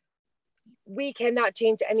that we cannot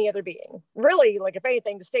change any other being. Really, like, if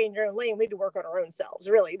anything, to stay in your own lane, we need to work on our own selves.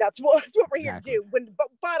 Really, that's what we're here to Exactly. do. But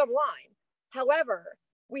bottom line, however,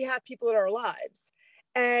 we have people in our lives,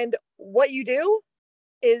 and what you do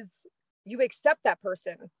is you accept that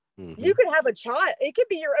person. Mm-hmm. You could have a child. It could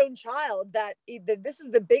be your own child that this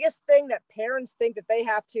is the biggest thing that parents think, that they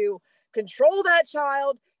have to control that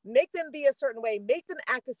child, make them be a certain way, make them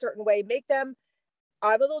act a certain way, make them.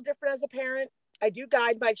 I'm a little different as a parent. I do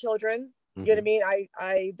guide my children. You know what I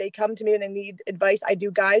mean? They come to me and they need advice. I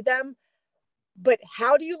do guide them. But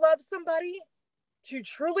how do you love somebody? To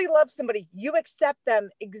truly love somebody, you accept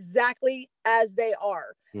them exactly as they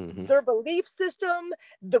are. Their belief system,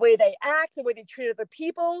 the way they act, the way they treat other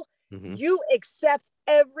people, you accept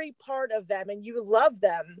every part of them and you love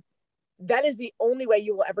them. That is the only way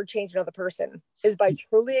you will ever change another person, is by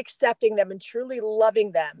truly accepting them and truly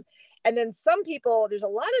loving them. And then some people, there's a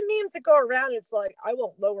lot of memes that go around. It's like, I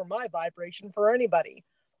won't lower my vibration for anybody.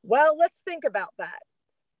 Well, let's think about that.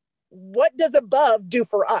 What does above do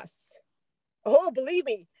for us? Oh, believe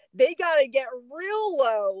me, they got to get real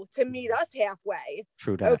low to meet us halfway.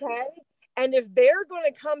 True that. Okay. And if they're going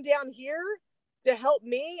to come down here to help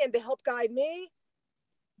me and to help guide me,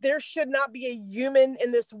 there should not be a human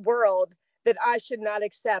in this world that I should not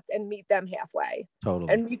accept and meet them halfway.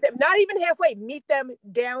 Totally. And meet them, not even halfway, meet them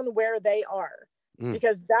down where they are,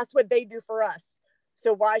 because that's what they do for us.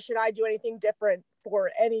 So why should I do anything different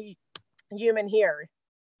for any human here?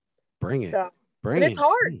 Bring it. So, Bring and it's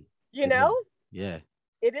hard, you know? Yeah.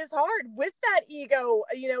 It is hard with that ego.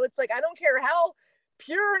 It's like, I don't care how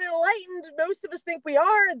pure and enlightened most of us think we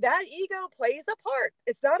are, that ego plays a part.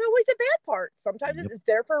 It's not always a bad part. Sometimes it's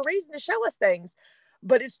there for a reason, to show us things,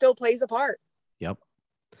 but it still plays a part. Yep.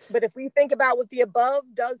 But if we think about what the above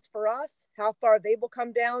does for us, how far they will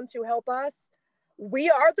come down to help us, we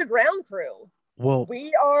are the ground crew. Well,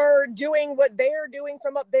 we are doing what they are doing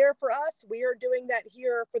from up there for us. We are doing that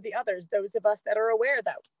here for the others, those of us that are aware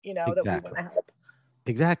that, that we want to help.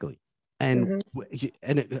 Exactly. And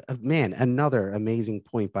man, another amazing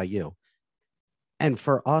point by you. And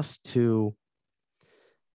for us to,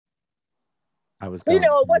 it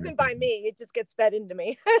wasn't by me. It just gets fed into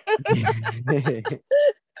me.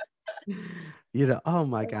 Oh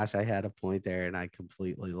my gosh, I had a point there and I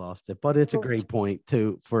completely lost it, but it's a great point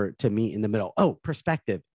to meet in the middle. Oh,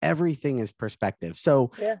 perspective. Everything is perspective.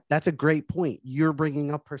 So that's a great point. You're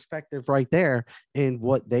bringing up perspective right there in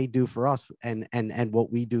what they do for us and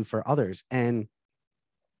what we do for others. And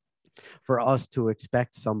for us to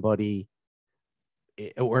expect somebody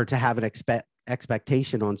or to have an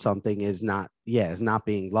expectation on something is not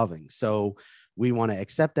being loving. So we want to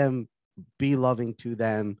accept them, be loving to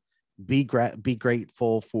them, be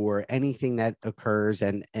grateful for anything that occurs,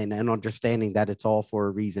 and understanding that it's all for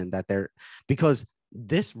a reason, that because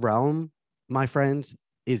this realm, my friends,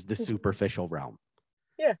 is the superficial realm.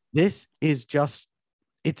 Yeah. This is just,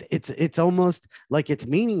 it's almost like it's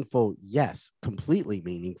meaningful. Yes, completely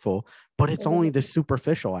meaningful, but it's only the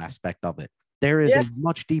superficial aspect of it. There is a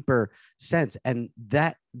much deeper sense, and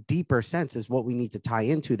that deeper sense is what we need to tie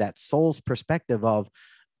into that soul's perspective of,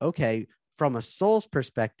 okay, from a soul's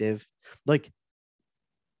perspective, like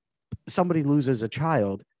somebody loses a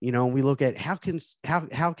child, we look at how can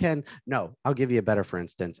I'll give you a better, for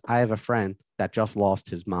instance. I have a friend that just lost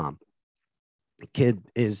his mom. Kid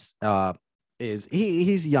is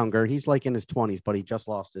he's younger, he's like in his 20s, but he just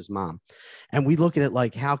lost his mom. And we look at it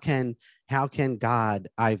like, how can God,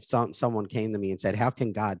 someone came to me and said, how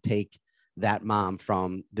can God take that mom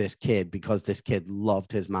from this kid because this kid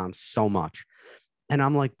loved his mom so much? And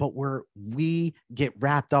I'm like, but we get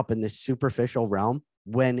wrapped up in this superficial realm,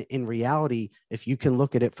 when in reality, if you can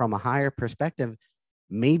look at it from a higher perspective,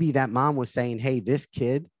 maybe that mom was saying, hey, this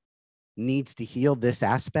kid needs to heal this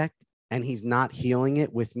aspect, and he's not healing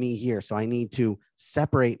it with me here. So I need to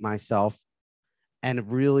separate myself and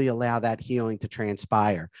really allow that healing to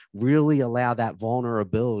transpire, really allow that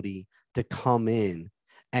vulnerability to come in,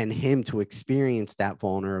 and him to experience that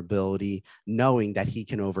vulnerability, knowing that he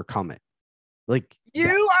can overcome it. Like, you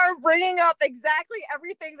are bringing up exactly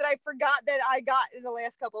everything that I forgot that I got in the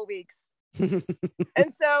last couple of weeks.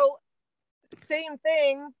 And so, same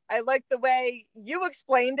thing. I like the way you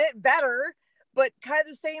explained it better, but kind of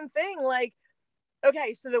the same thing. Like,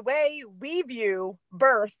 okay, so the way we view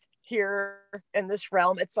birth here in this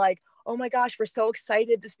realm, it's like, oh my gosh, we're so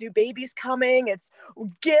excited. This new baby's coming. It's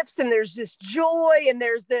gifts, and there's this joy, and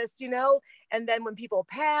there's this, And then when people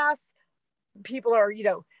pass, people are,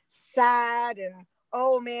 sad and,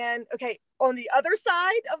 oh man. Okay. On the other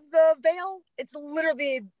side of the veil, it's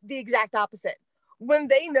literally the exact opposite. When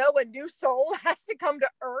they know a new soul has to come to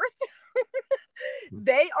earth,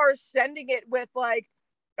 they are sending it with, like,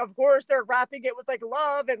 of course they're wrapping it with like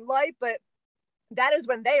love and light, but that is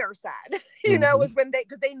when they are sad, is when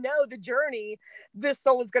because they know the journey this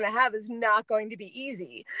soul is going to have is not going to be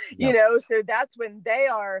easy, so that's when they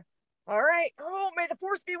are, all right, oh, may the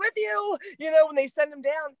force be with you, when they send them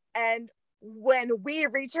down. And when we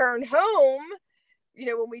return home,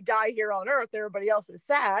 when we die here on earth, everybody else is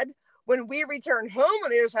sad. When we return home on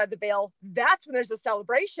the other side of the veil, that's when there's a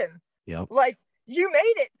celebration. Yep. Like, you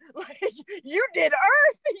made it. Like, you did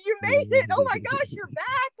earth. You made it. Oh my gosh, you're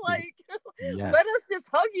back. Like, yes. Let us just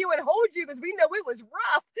hug you and hold you because we know it was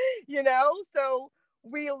rough, So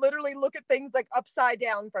we literally look at things like upside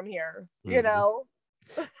down from here, You know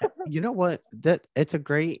what?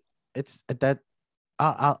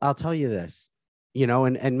 I'll tell you this,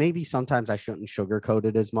 and maybe sometimes I shouldn't sugarcoat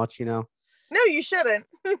it as much, No, you shouldn't.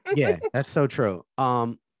 Yeah, that's so true.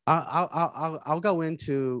 I'll go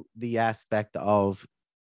into the aspect of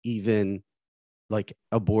even like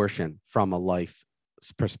abortion from a life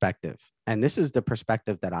perspective. And this is the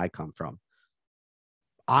perspective that I come from.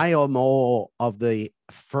 I am all of the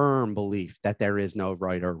firm belief that there is no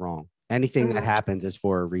right or wrong. Anything that happens is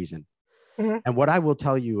for a reason. And what I will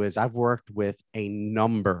tell you is I've worked with a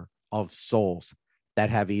number of souls that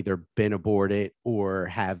have either been aborted or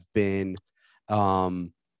have been,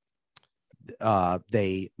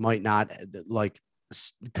 they might not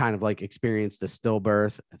kind of like experienced a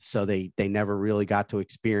stillbirth. So they never really got to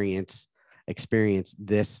experience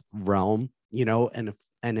this realm, and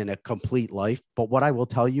in a complete life. But what I will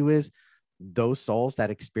tell you is those souls that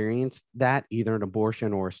experienced that, either an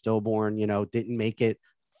abortion or stillborn, didn't make it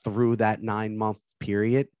through that 9-month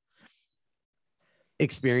period,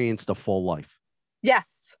 experienced a full life.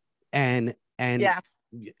 Yes. And yeah.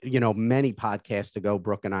 Many podcasts ago,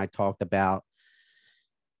 Brooke and I talked about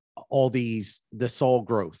all the soul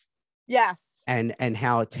growth. Yes. And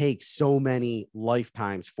how it takes so many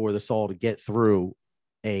lifetimes for the soul to get through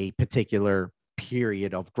a particular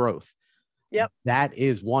period of growth. Yep. That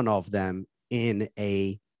is one of them in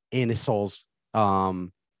a soul's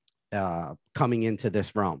coming into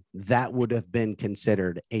this realm. That would have been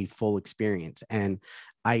considered a full experience. And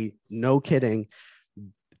I, no kidding,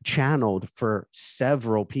 channeled for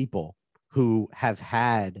several people who have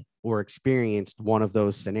had or experienced one of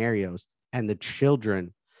those scenarios, and the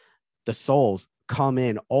children, the souls, come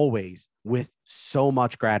in always with so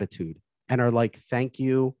much gratitude and are like, thank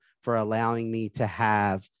you for allowing me to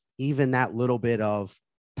have even that little bit of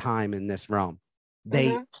time in this realm.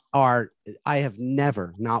 They are, I have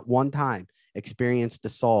never, not one time, experienced a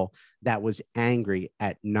soul that was angry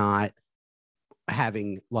at not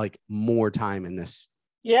having like more time in this.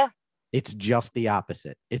 Yeah. It's just the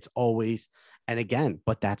opposite. It's always, and again,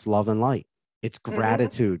 but that's love and light. It's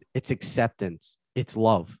gratitude. It's acceptance. It's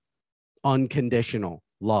love. Unconditional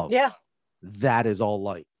love. Yeah. That is all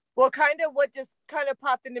light. Well, kind of what just kind of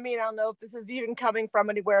popped into me, and I don't know if this is even coming from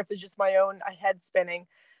anywhere, if it's just my own head spinning,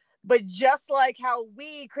 but just like how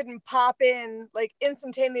we couldn't pop in like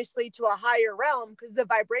instantaneously to a higher realm because the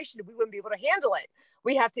vibration, we wouldn't be able to handle it.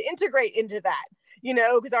 We have to integrate into that,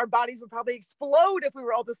 because our bodies would probably explode if we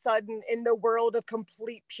were all of a sudden in the world of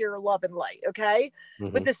complete pure love and light. Okay.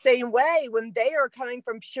 But the same way, when they are coming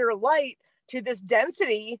from pure light to this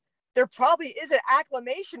density, there probably is an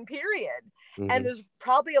acclimation period. And there's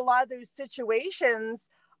probably a lot of those situations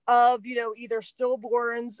of, either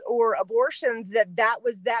stillborns or abortions that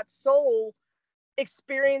was that soul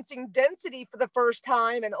experiencing density for the first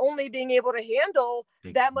time and only being able to handle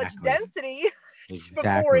that much density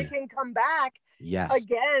before it can come back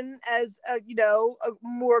again as a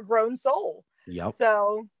more grown soul. Yep.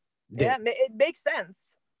 So it makes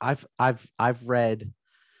sense. I've read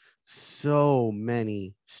so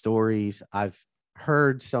many stories. I've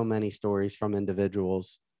heard so many stories from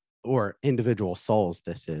individuals or individual souls.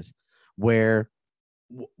 This is where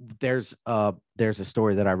there's a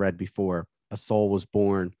story that I read before. A soul was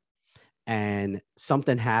born and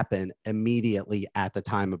something happened immediately at the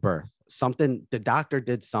time of birth. The doctor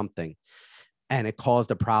did something and it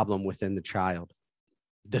caused a problem within the child.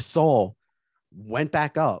 The soul went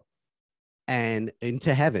back up and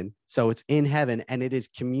into heaven. So it's in heaven and it is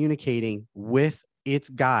communicating with its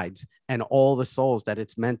guides and all the souls that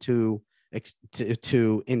it's meant to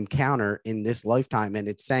encounter in this lifetime. And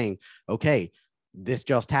it's saying, okay, this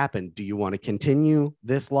just happened. Do you want to continue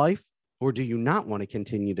this life or do you not want to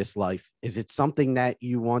continue this life? Is it something that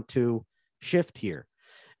you want to shift here?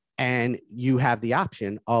 and you have the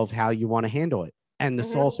option of how you want to handle it. And the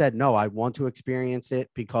soul said, no, I want to experience it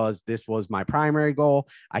because this was my primary goal.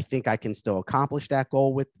 I think I can still accomplish that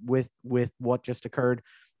goal with what just occurred.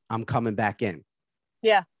 I'm coming back in.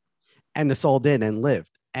 Yeah. And the soul did and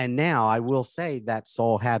lived. And now I will say that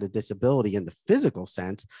soul had a disability in the physical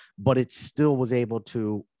sense, but it still was able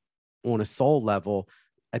to, on a soul level,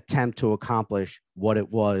 attempt to accomplish what it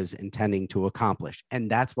was intending to accomplish.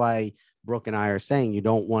 And that's why Brooke and I are saying you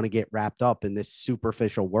don't want to get wrapped up in this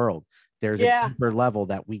superficial world. There's a deeper level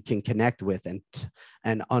that we can connect with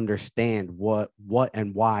and understand what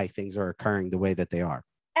and why things are occurring the way that they are.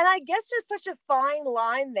 And I guess there's such a fine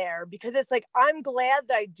line there, because it's like, I'm glad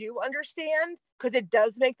that I do understand, because it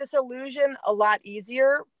does make this illusion a lot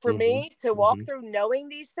easier for me to walk through knowing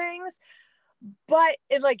these things. But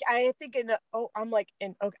it, like, I think I'm like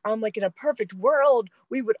in a perfect world,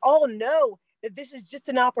 we would all know that this is just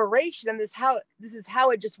an operation, and this is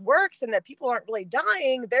how it just works, and that people aren't really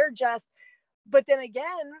dying. They're just, but then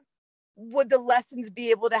again, would the lessons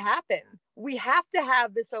be able to happen? We have to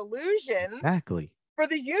have this illusion. Exactly. For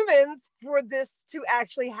the humans, for this to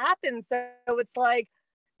actually happen. So it's like,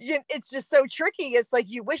 it's just so tricky. It's like,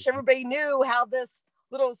 you wish everybody knew how this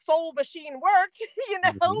little soul machine worked,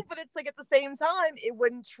 but it's like, at the same time, it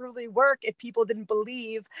wouldn't truly work if people didn't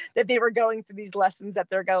believe that they were going through these lessons that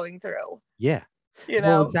they're going through. Yeah.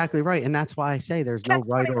 Well, exactly right. And that's why I say there's no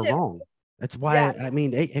right or wrong. That's why, I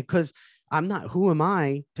mean, because I'm not, who am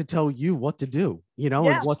I to tell you what to do,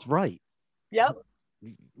 and what's right? Yep.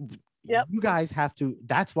 You guys have to,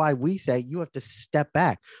 that's why we say you have to step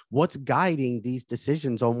back. What's guiding these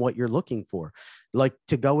decisions on what you're looking for? Like,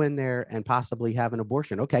 to go in there and possibly have an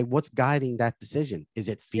abortion. Okay, what's guiding that decision? Is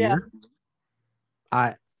it fear?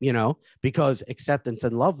 Because acceptance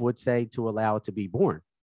and love would say to allow it to be born.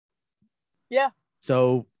 Yeah.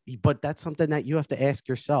 So, but that's something that you have to ask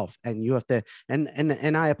yourself, and you have to,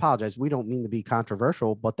 and I apologize, we don't mean to be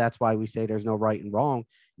controversial, but that's why we say there's no right and wrong.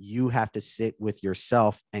 You have to sit with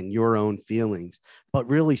yourself and your own feelings, but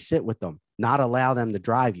really sit with them, not allow them to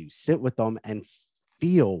drive you. Sit with them and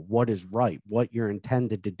feel what is right, what you're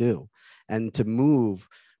intended to do, and to move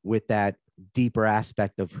with that deeper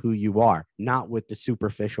aspect of who you are, not with the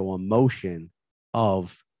superficial emotion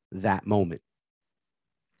of that moment.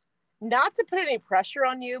 Not to put any pressure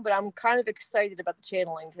on you, but I'm kind of excited about the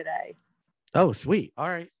channeling today. Oh, sweet. All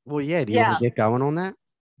right. Well, yeah. Do you want to get going on that?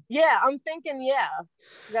 Yeah, I'm thinking,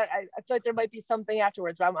 that I feel like there might be something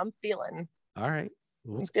afterwards, but I'm feeling. All right.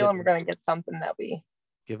 I'm feeling we're going to get something that we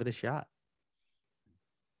give it a shot.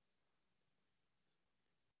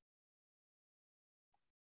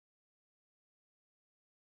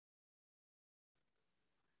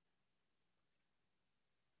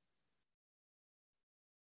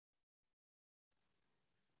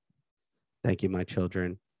 Thank you, my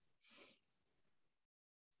children.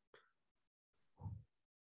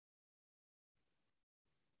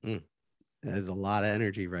 There's a lot of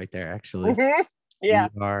energy right there, actually. Yeah.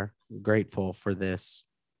 We are grateful for this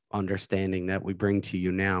understanding that we bring to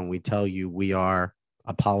you now. And we tell you we are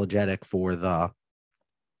apologetic for the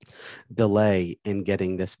delay in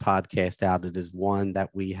getting this podcast out. It is one that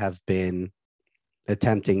we have been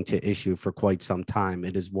attempting to issue for quite some time.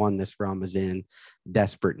 It is one this realm is in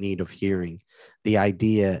desperate need of hearing. The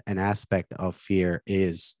idea and aspect of fear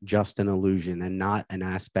is just an illusion and not an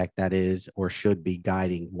aspect that is or should be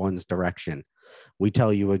guiding one's direction. We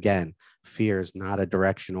tell you again, fear is not a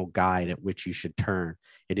directional guide at which you should turn.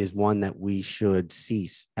 It is one that we should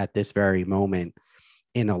cease at this very moment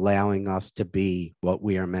in allowing us to be what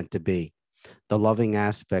we are meant to be. The loving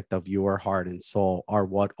aspect of your heart and soul are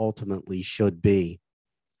what ultimately should be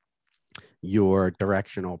your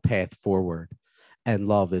directional path forward. And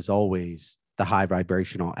love is always the high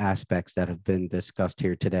vibrational aspects that have been discussed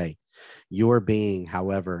here today. Your being,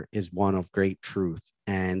 however, is one of great truth,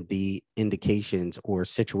 and the indications or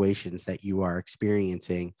situations that you are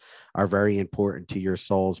experiencing are very important to your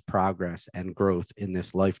soul's progress and growth in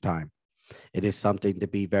this lifetime. It is something to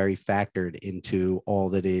be very factored into all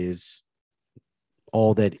that is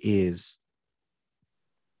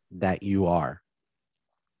that you are.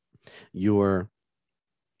 Your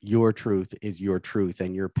truth is your truth,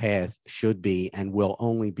 and your path should be and will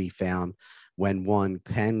only be found when one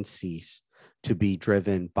can cease to be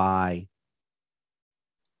driven by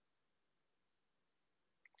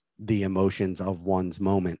the emotions of one's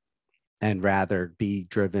moment, and rather be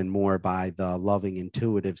driven more by the loving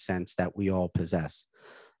intuitive sense that we all possess.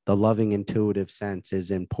 The loving intuitive sense is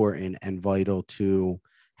important and vital to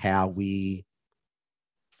how we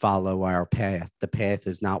follow our path. The path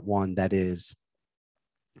is not one that is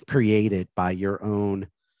created by your own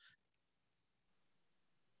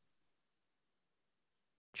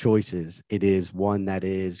choices. It is one that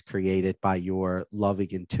is created by your loving,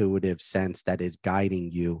 intuitive sense that is guiding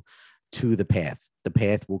you to the path. The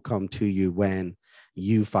path will come to you when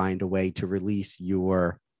you find a way to release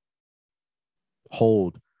your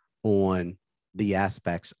hold on the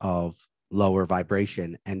aspects of lower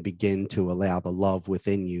vibration and begin to allow the love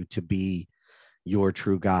within you to be your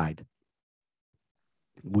true guide.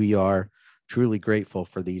 We are truly grateful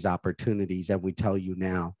for these opportunities, and we tell you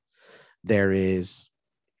now, there is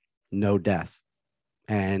no death,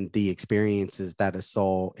 and the experiences that a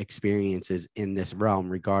soul experiences in this realm,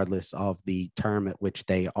 regardless of the term at which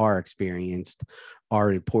they are experienced,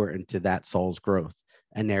 are important to that soul's growth.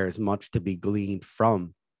 And there is much to be gleaned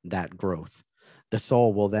from that growth. The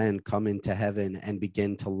soul will then come into heaven and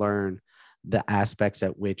begin to learn the aspects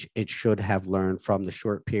at which it should have learned from the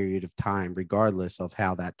short period of time, regardless of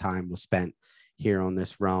how that time was spent here on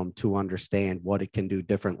this realm, to understand what it can do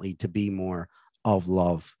differently to be more of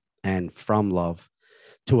love and from love,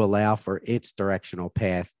 to allow for its directional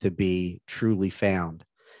path to be truly found.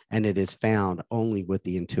 And it is found only with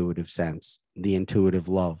the intuitive sense, the intuitive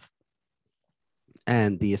love.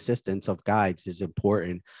 And the assistance of guides is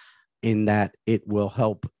important in that it will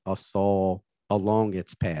help a soul along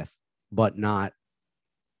its path, but not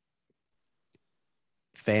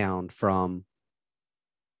found from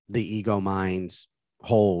the ego mind's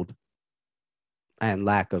hold and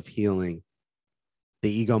lack of healing.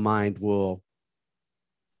 The ego mind will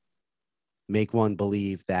make one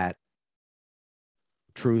believe that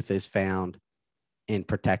truth is found in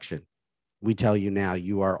protection. We tell you now,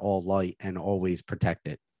 you are all light and always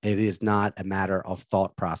protected. It is not a matter of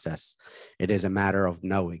thought process. It is a matter of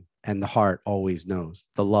knowing. And the heart always knows.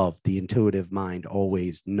 The love, the intuitive mind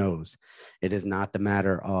always knows. It is not the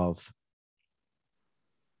matter of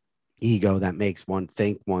ego that makes one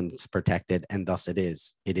think one's protected, and thus it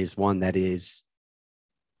is. It is one that is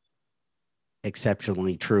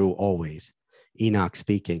exceptionally true always. Enoch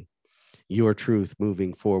speaking, your truth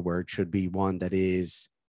moving forward should be one that is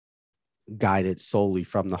guided solely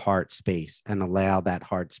from the heart space, and allow that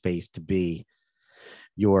heart space to be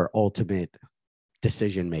your ultimate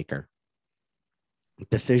decision maker.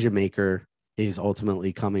 Decision maker is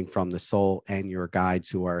ultimately coming from the soul and your guides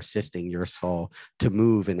who are assisting your soul to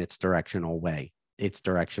move in its directional way, its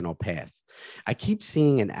directional path. I keep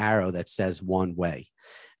seeing an arrow that says one way.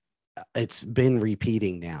 It's been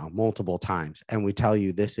repeating now multiple times, and we tell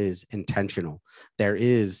you this is intentional. There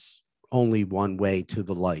is only one way to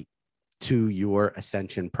the light, to your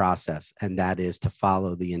ascension process, and that is to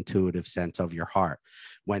follow the intuitive sense of your heart.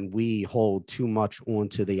 When we hold too much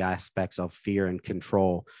onto the aspects of fear and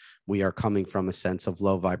control, we are coming from a sense of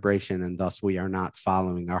low vibration, and thus we are not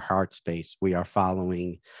following our heart space. We are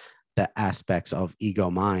following the aspects of ego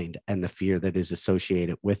mind and the fear that is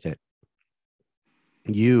associated with it.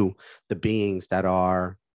 You, the beings that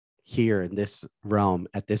are here in this realm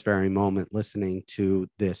at this very moment, listening to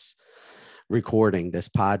this recording, this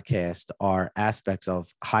podcast, are aspects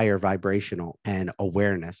of higher vibrational and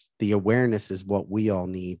awareness. The awareness is what we all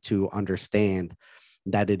need to understand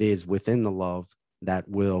that it is within the love that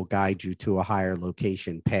will guide you to a higher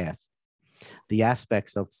location path. The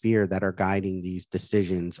aspects of fear that are guiding these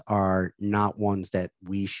decisions are not ones that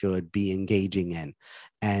we should be engaging in.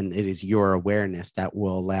 And it is your awareness that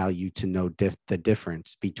will allow you to know the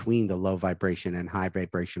difference between the low vibration and high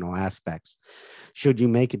vibrational aspects. Should you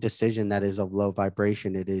make a decision that is of low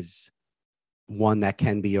vibration, it is one that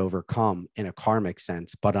can be overcome in a karmic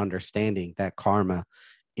sense, but understanding that karma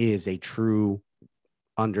is a true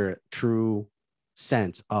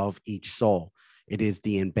sense of each soul. It is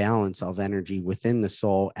the imbalance of energy within the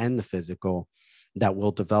soul and the physical that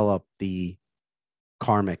will develop the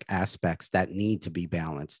karmic aspects that need to be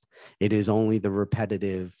balanced. It is only the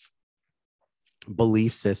repetitive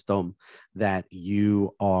belief system that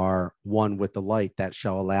you are one with the light that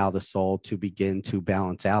shall allow the soul to begin to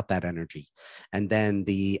balance out that energy. And then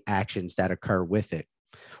the actions that occur with it.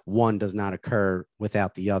 One does not occur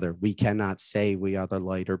without the other. We cannot say we are the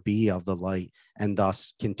light or be of the light and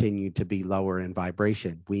thus continue to be lower in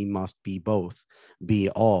vibration. We must be both, be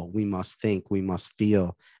all. We must think, we must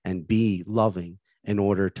feel, and be loving in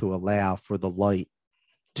order to allow for the light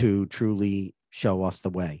to truly show us the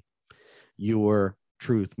way. Your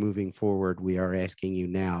truth moving forward, we are asking you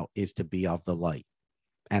now, is to be of the light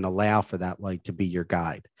and allow for that light to be your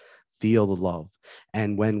guide. Feel the love.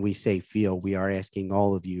 And when we say feel, we are asking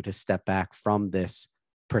all of you to step back from this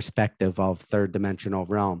perspective of third dimensional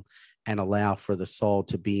realm and allow for the soul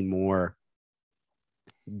to be more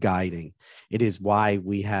guiding. It is why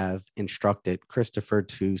we have instructed Christopher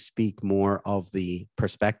to speak more of the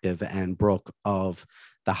perspective and Brooke of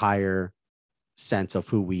the higher sense of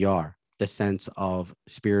who we are, the sense of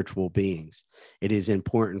spiritual beings. It is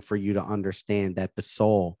important for you to understand that the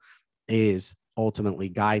soul is ultimately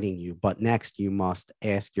guiding you. But next, you must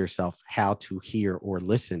ask yourself how to hear or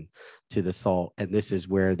listen to the soul. And this is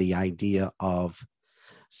where the idea of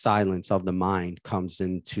silence of the mind comes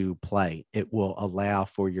into play. It will allow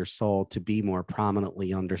for your soul to be more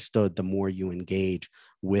prominently understood the more you engage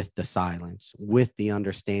with the silence, with the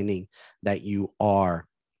understanding that you are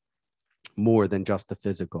more than just the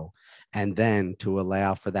physical, and then to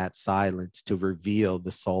allow for that silence to reveal the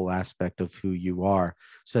soul aspect of who you are,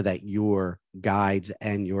 so that your guides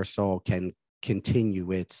and your soul can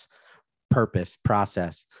continue its purpose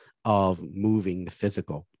process of moving the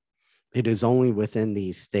physical. It is only within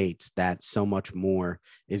these states that so much more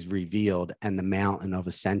is revealed and the mountain of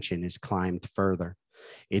ascension is climbed further.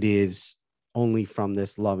 It is only from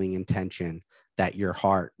this loving intention that your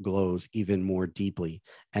heart glows even more deeply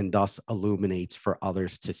and thus illuminates for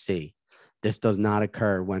others to see. This does not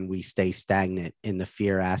occur when we stay stagnant in the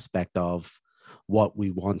fear aspect of what we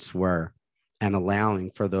once were and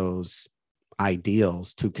allowing for those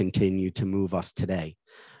ideals to continue to move us today.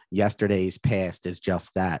 Yesterday's past is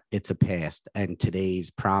just that. It's a past. And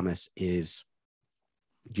today's promise is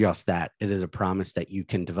just that. It is a promise that you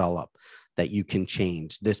can develop, that you can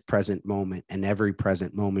change. This present moment and every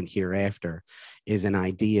present moment hereafter is an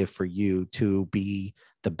idea for you to be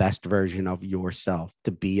the best version of yourself,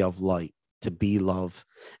 to be of light, to be love,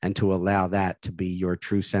 and to allow that to be your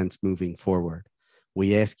true sense moving forward.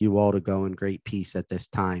 We ask you all to go in great peace at this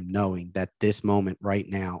time, knowing that this moment right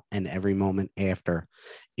now and every moment after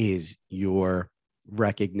is your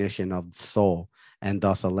recognition of the soul, and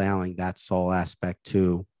thus allowing that soul aspect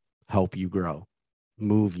to help you grow,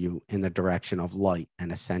 move you in the direction of light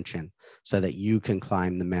and ascension, so that you can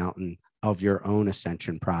climb the mountain of your own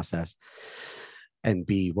ascension process and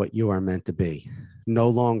be what you are meant to be. No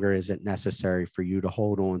longer is it necessary for you to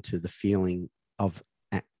hold on to the feeling of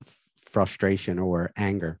frustration or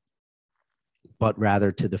anger, but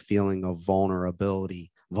rather to the feeling of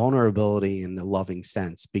vulnerability in the loving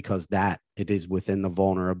sense, because that it is within the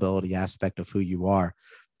vulnerability aspect of who you are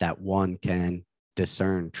that one can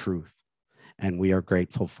discern truth. And we are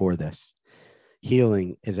grateful for this.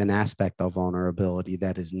 Healing is an aspect of vulnerability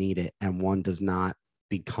that is needed, and one does not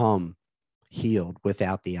become healed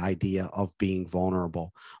without the idea of being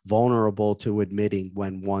vulnerable to admitting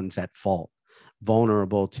when one's at fault,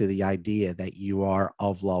 vulnerable to the idea that you are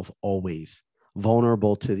of love always,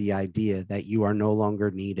 vulnerable to the idea that you are no longer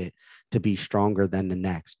needed to be stronger than the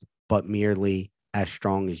next, but merely as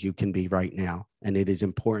strong as you can be right now. And it is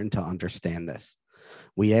important to understand this.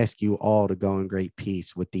 We ask you all to go in great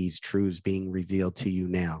peace with these truths being revealed to you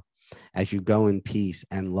now. As you go in peace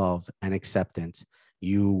and love and acceptance,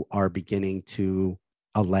 you are beginning to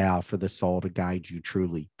allow for the soul to guide you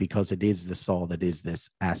truly, because it is the soul that is this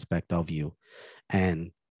aspect of you,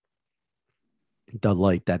 and the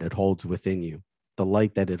light that it holds within you. The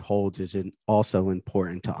light that it holds is also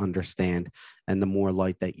important to understand. And the more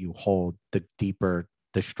light that you hold, the deeper,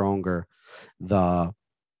 the stronger, the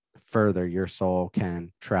further your soul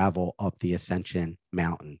can travel up the ascension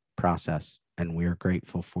mountain process. And we are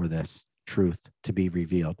grateful for this truth to be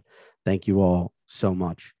revealed. Thank you all so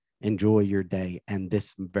much. Enjoy your day and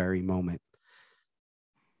this very moment.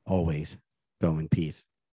 Always go in peace.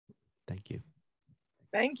 Thank you.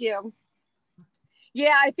 Thank you.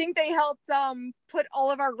 Yeah, I think they helped put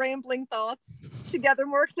all of our rambling thoughts together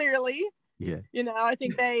more clearly. Yeah. I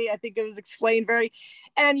think it was explained very,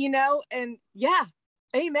 and yeah,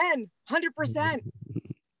 amen, 100%.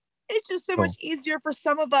 It's just so much easier for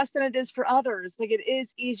some of us than it is for others. Like, it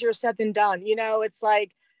is easier said than done. It's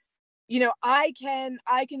like, I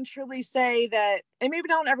can truly say that, and maybe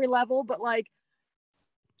not on every level, but like,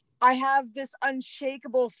 I have this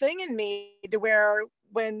unshakable thing in me to where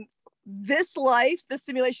when this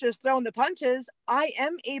simulation is throwing the punches, I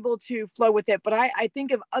am able to flow with it. But I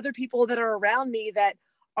think of other people that are around me that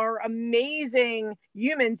are amazing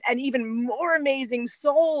humans and even more amazing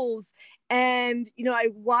souls. And, I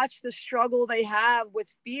watch the struggle they have with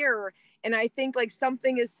fear. And I think like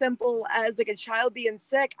something as simple as like a child being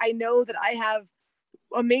sick, I know that I have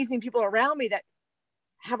amazing people around me that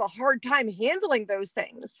have a hard time handling those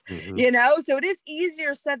things, so it is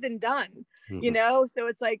easier said than done, so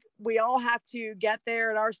it's like we all have to get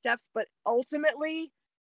there at our steps, but ultimately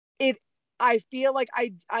I feel like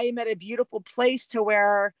I am at a beautiful place to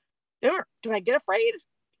where, do I get afraid?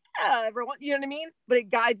 Yeah, everyone, you know what I mean? But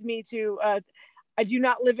it guides me to I do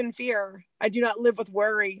not live in fear. I do not live with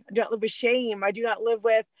worry. I do not live with shame. I do not live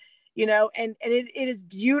with, and it is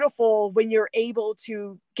beautiful when you're able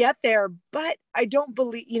to get there. But I don't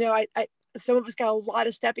believe, some of us got a lot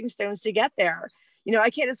of stepping stones to get there. You know, I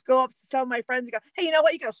can't just go up to some of my friends and go, hey, you know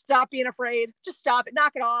what? You gotta stop being afraid. Just stop it.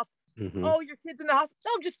 Knock it off. Mm-hmm. Oh, your kid's in the hospital.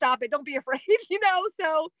 Oh, just stop it. Don't be afraid. You know,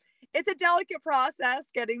 so it's a delicate process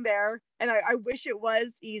getting there. And I wish it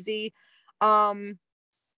was easy.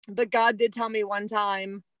 But God did tell me one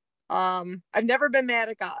time, I've never been mad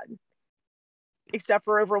at God except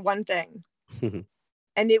for over one thing.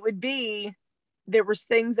 And it would be, there was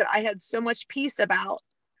things that I had so much peace about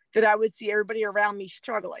that I would see everybody around me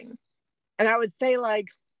struggling. And I would say like,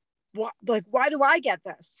 why do I get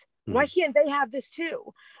this? Why can't they have this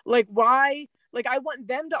too? Like, why? Like, I want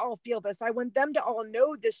them to all feel this. I want them to all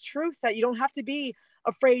know this truth that you don't have to be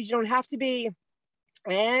afraid. You don't have to be.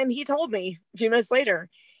 And he told me a few minutes later,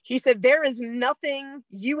 he said, there is nothing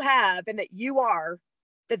you have and that you are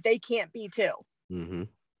that they can't be too. Mm-hmm.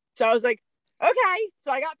 So I was like, okay.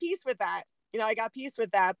 So I got peace with that. You know, I got peace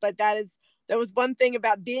with that. But that was one thing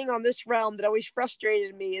about being on this realm that always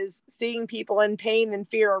frustrated me, is seeing people in pain and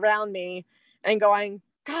fear around me and going,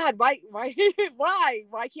 God, why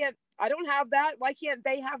can't, I don't have that. Why can't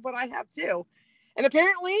they have what I have too? And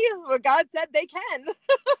apparently God said they can.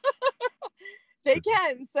 They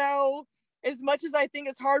can. So as much as I think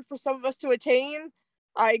it's hard for some of us to attain,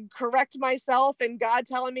 I correct myself and God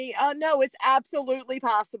telling me, oh no, it's absolutely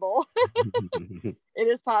possible. It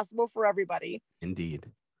is possible for everybody. Indeed.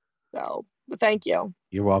 So, but thank you.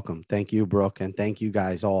 You're welcome. Thank you, Brooke. And thank you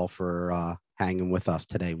guys all for hanging with us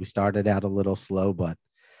today. We started out a little slow,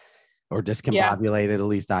 or discombobulated. At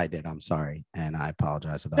least I did. I'm sorry. And I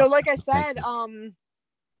apologize about that. So like that. I said,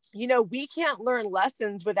 you know, we can't learn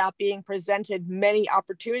lessons without being presented many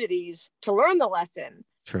opportunities to learn the lesson.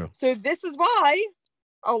 True. So this is why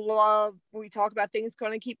we talk about things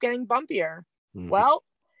going to keep getting bumpier. Mm-hmm. Well,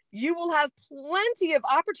 you will have plenty of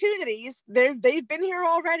opportunities. They've been here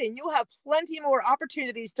already, and you'll have plenty more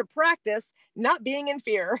opportunities to practice not being in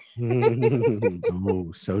fear.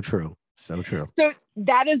 Oh, so true. So true. So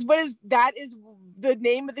that is the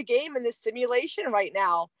name of the game in this simulation right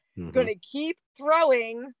now. Mm-hmm. Going to keep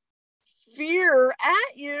throwing fear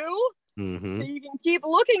at you, mm-hmm. so you can keep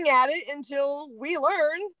looking at it until we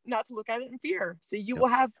learn not to look at it in fear. So you will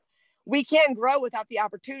have, we can't grow without the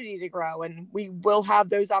opportunity to grow, and we will have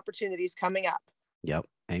those opportunities coming up. Yep.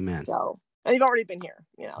 Amen. So, and they've already been here,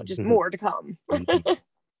 you know, just more to come.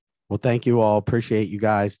 Well, thank you all. Appreciate you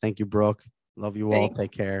guys. Thank you, Brooke. Love you all.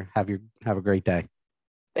 Take care. Have a great day.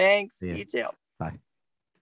 Thanks. You too.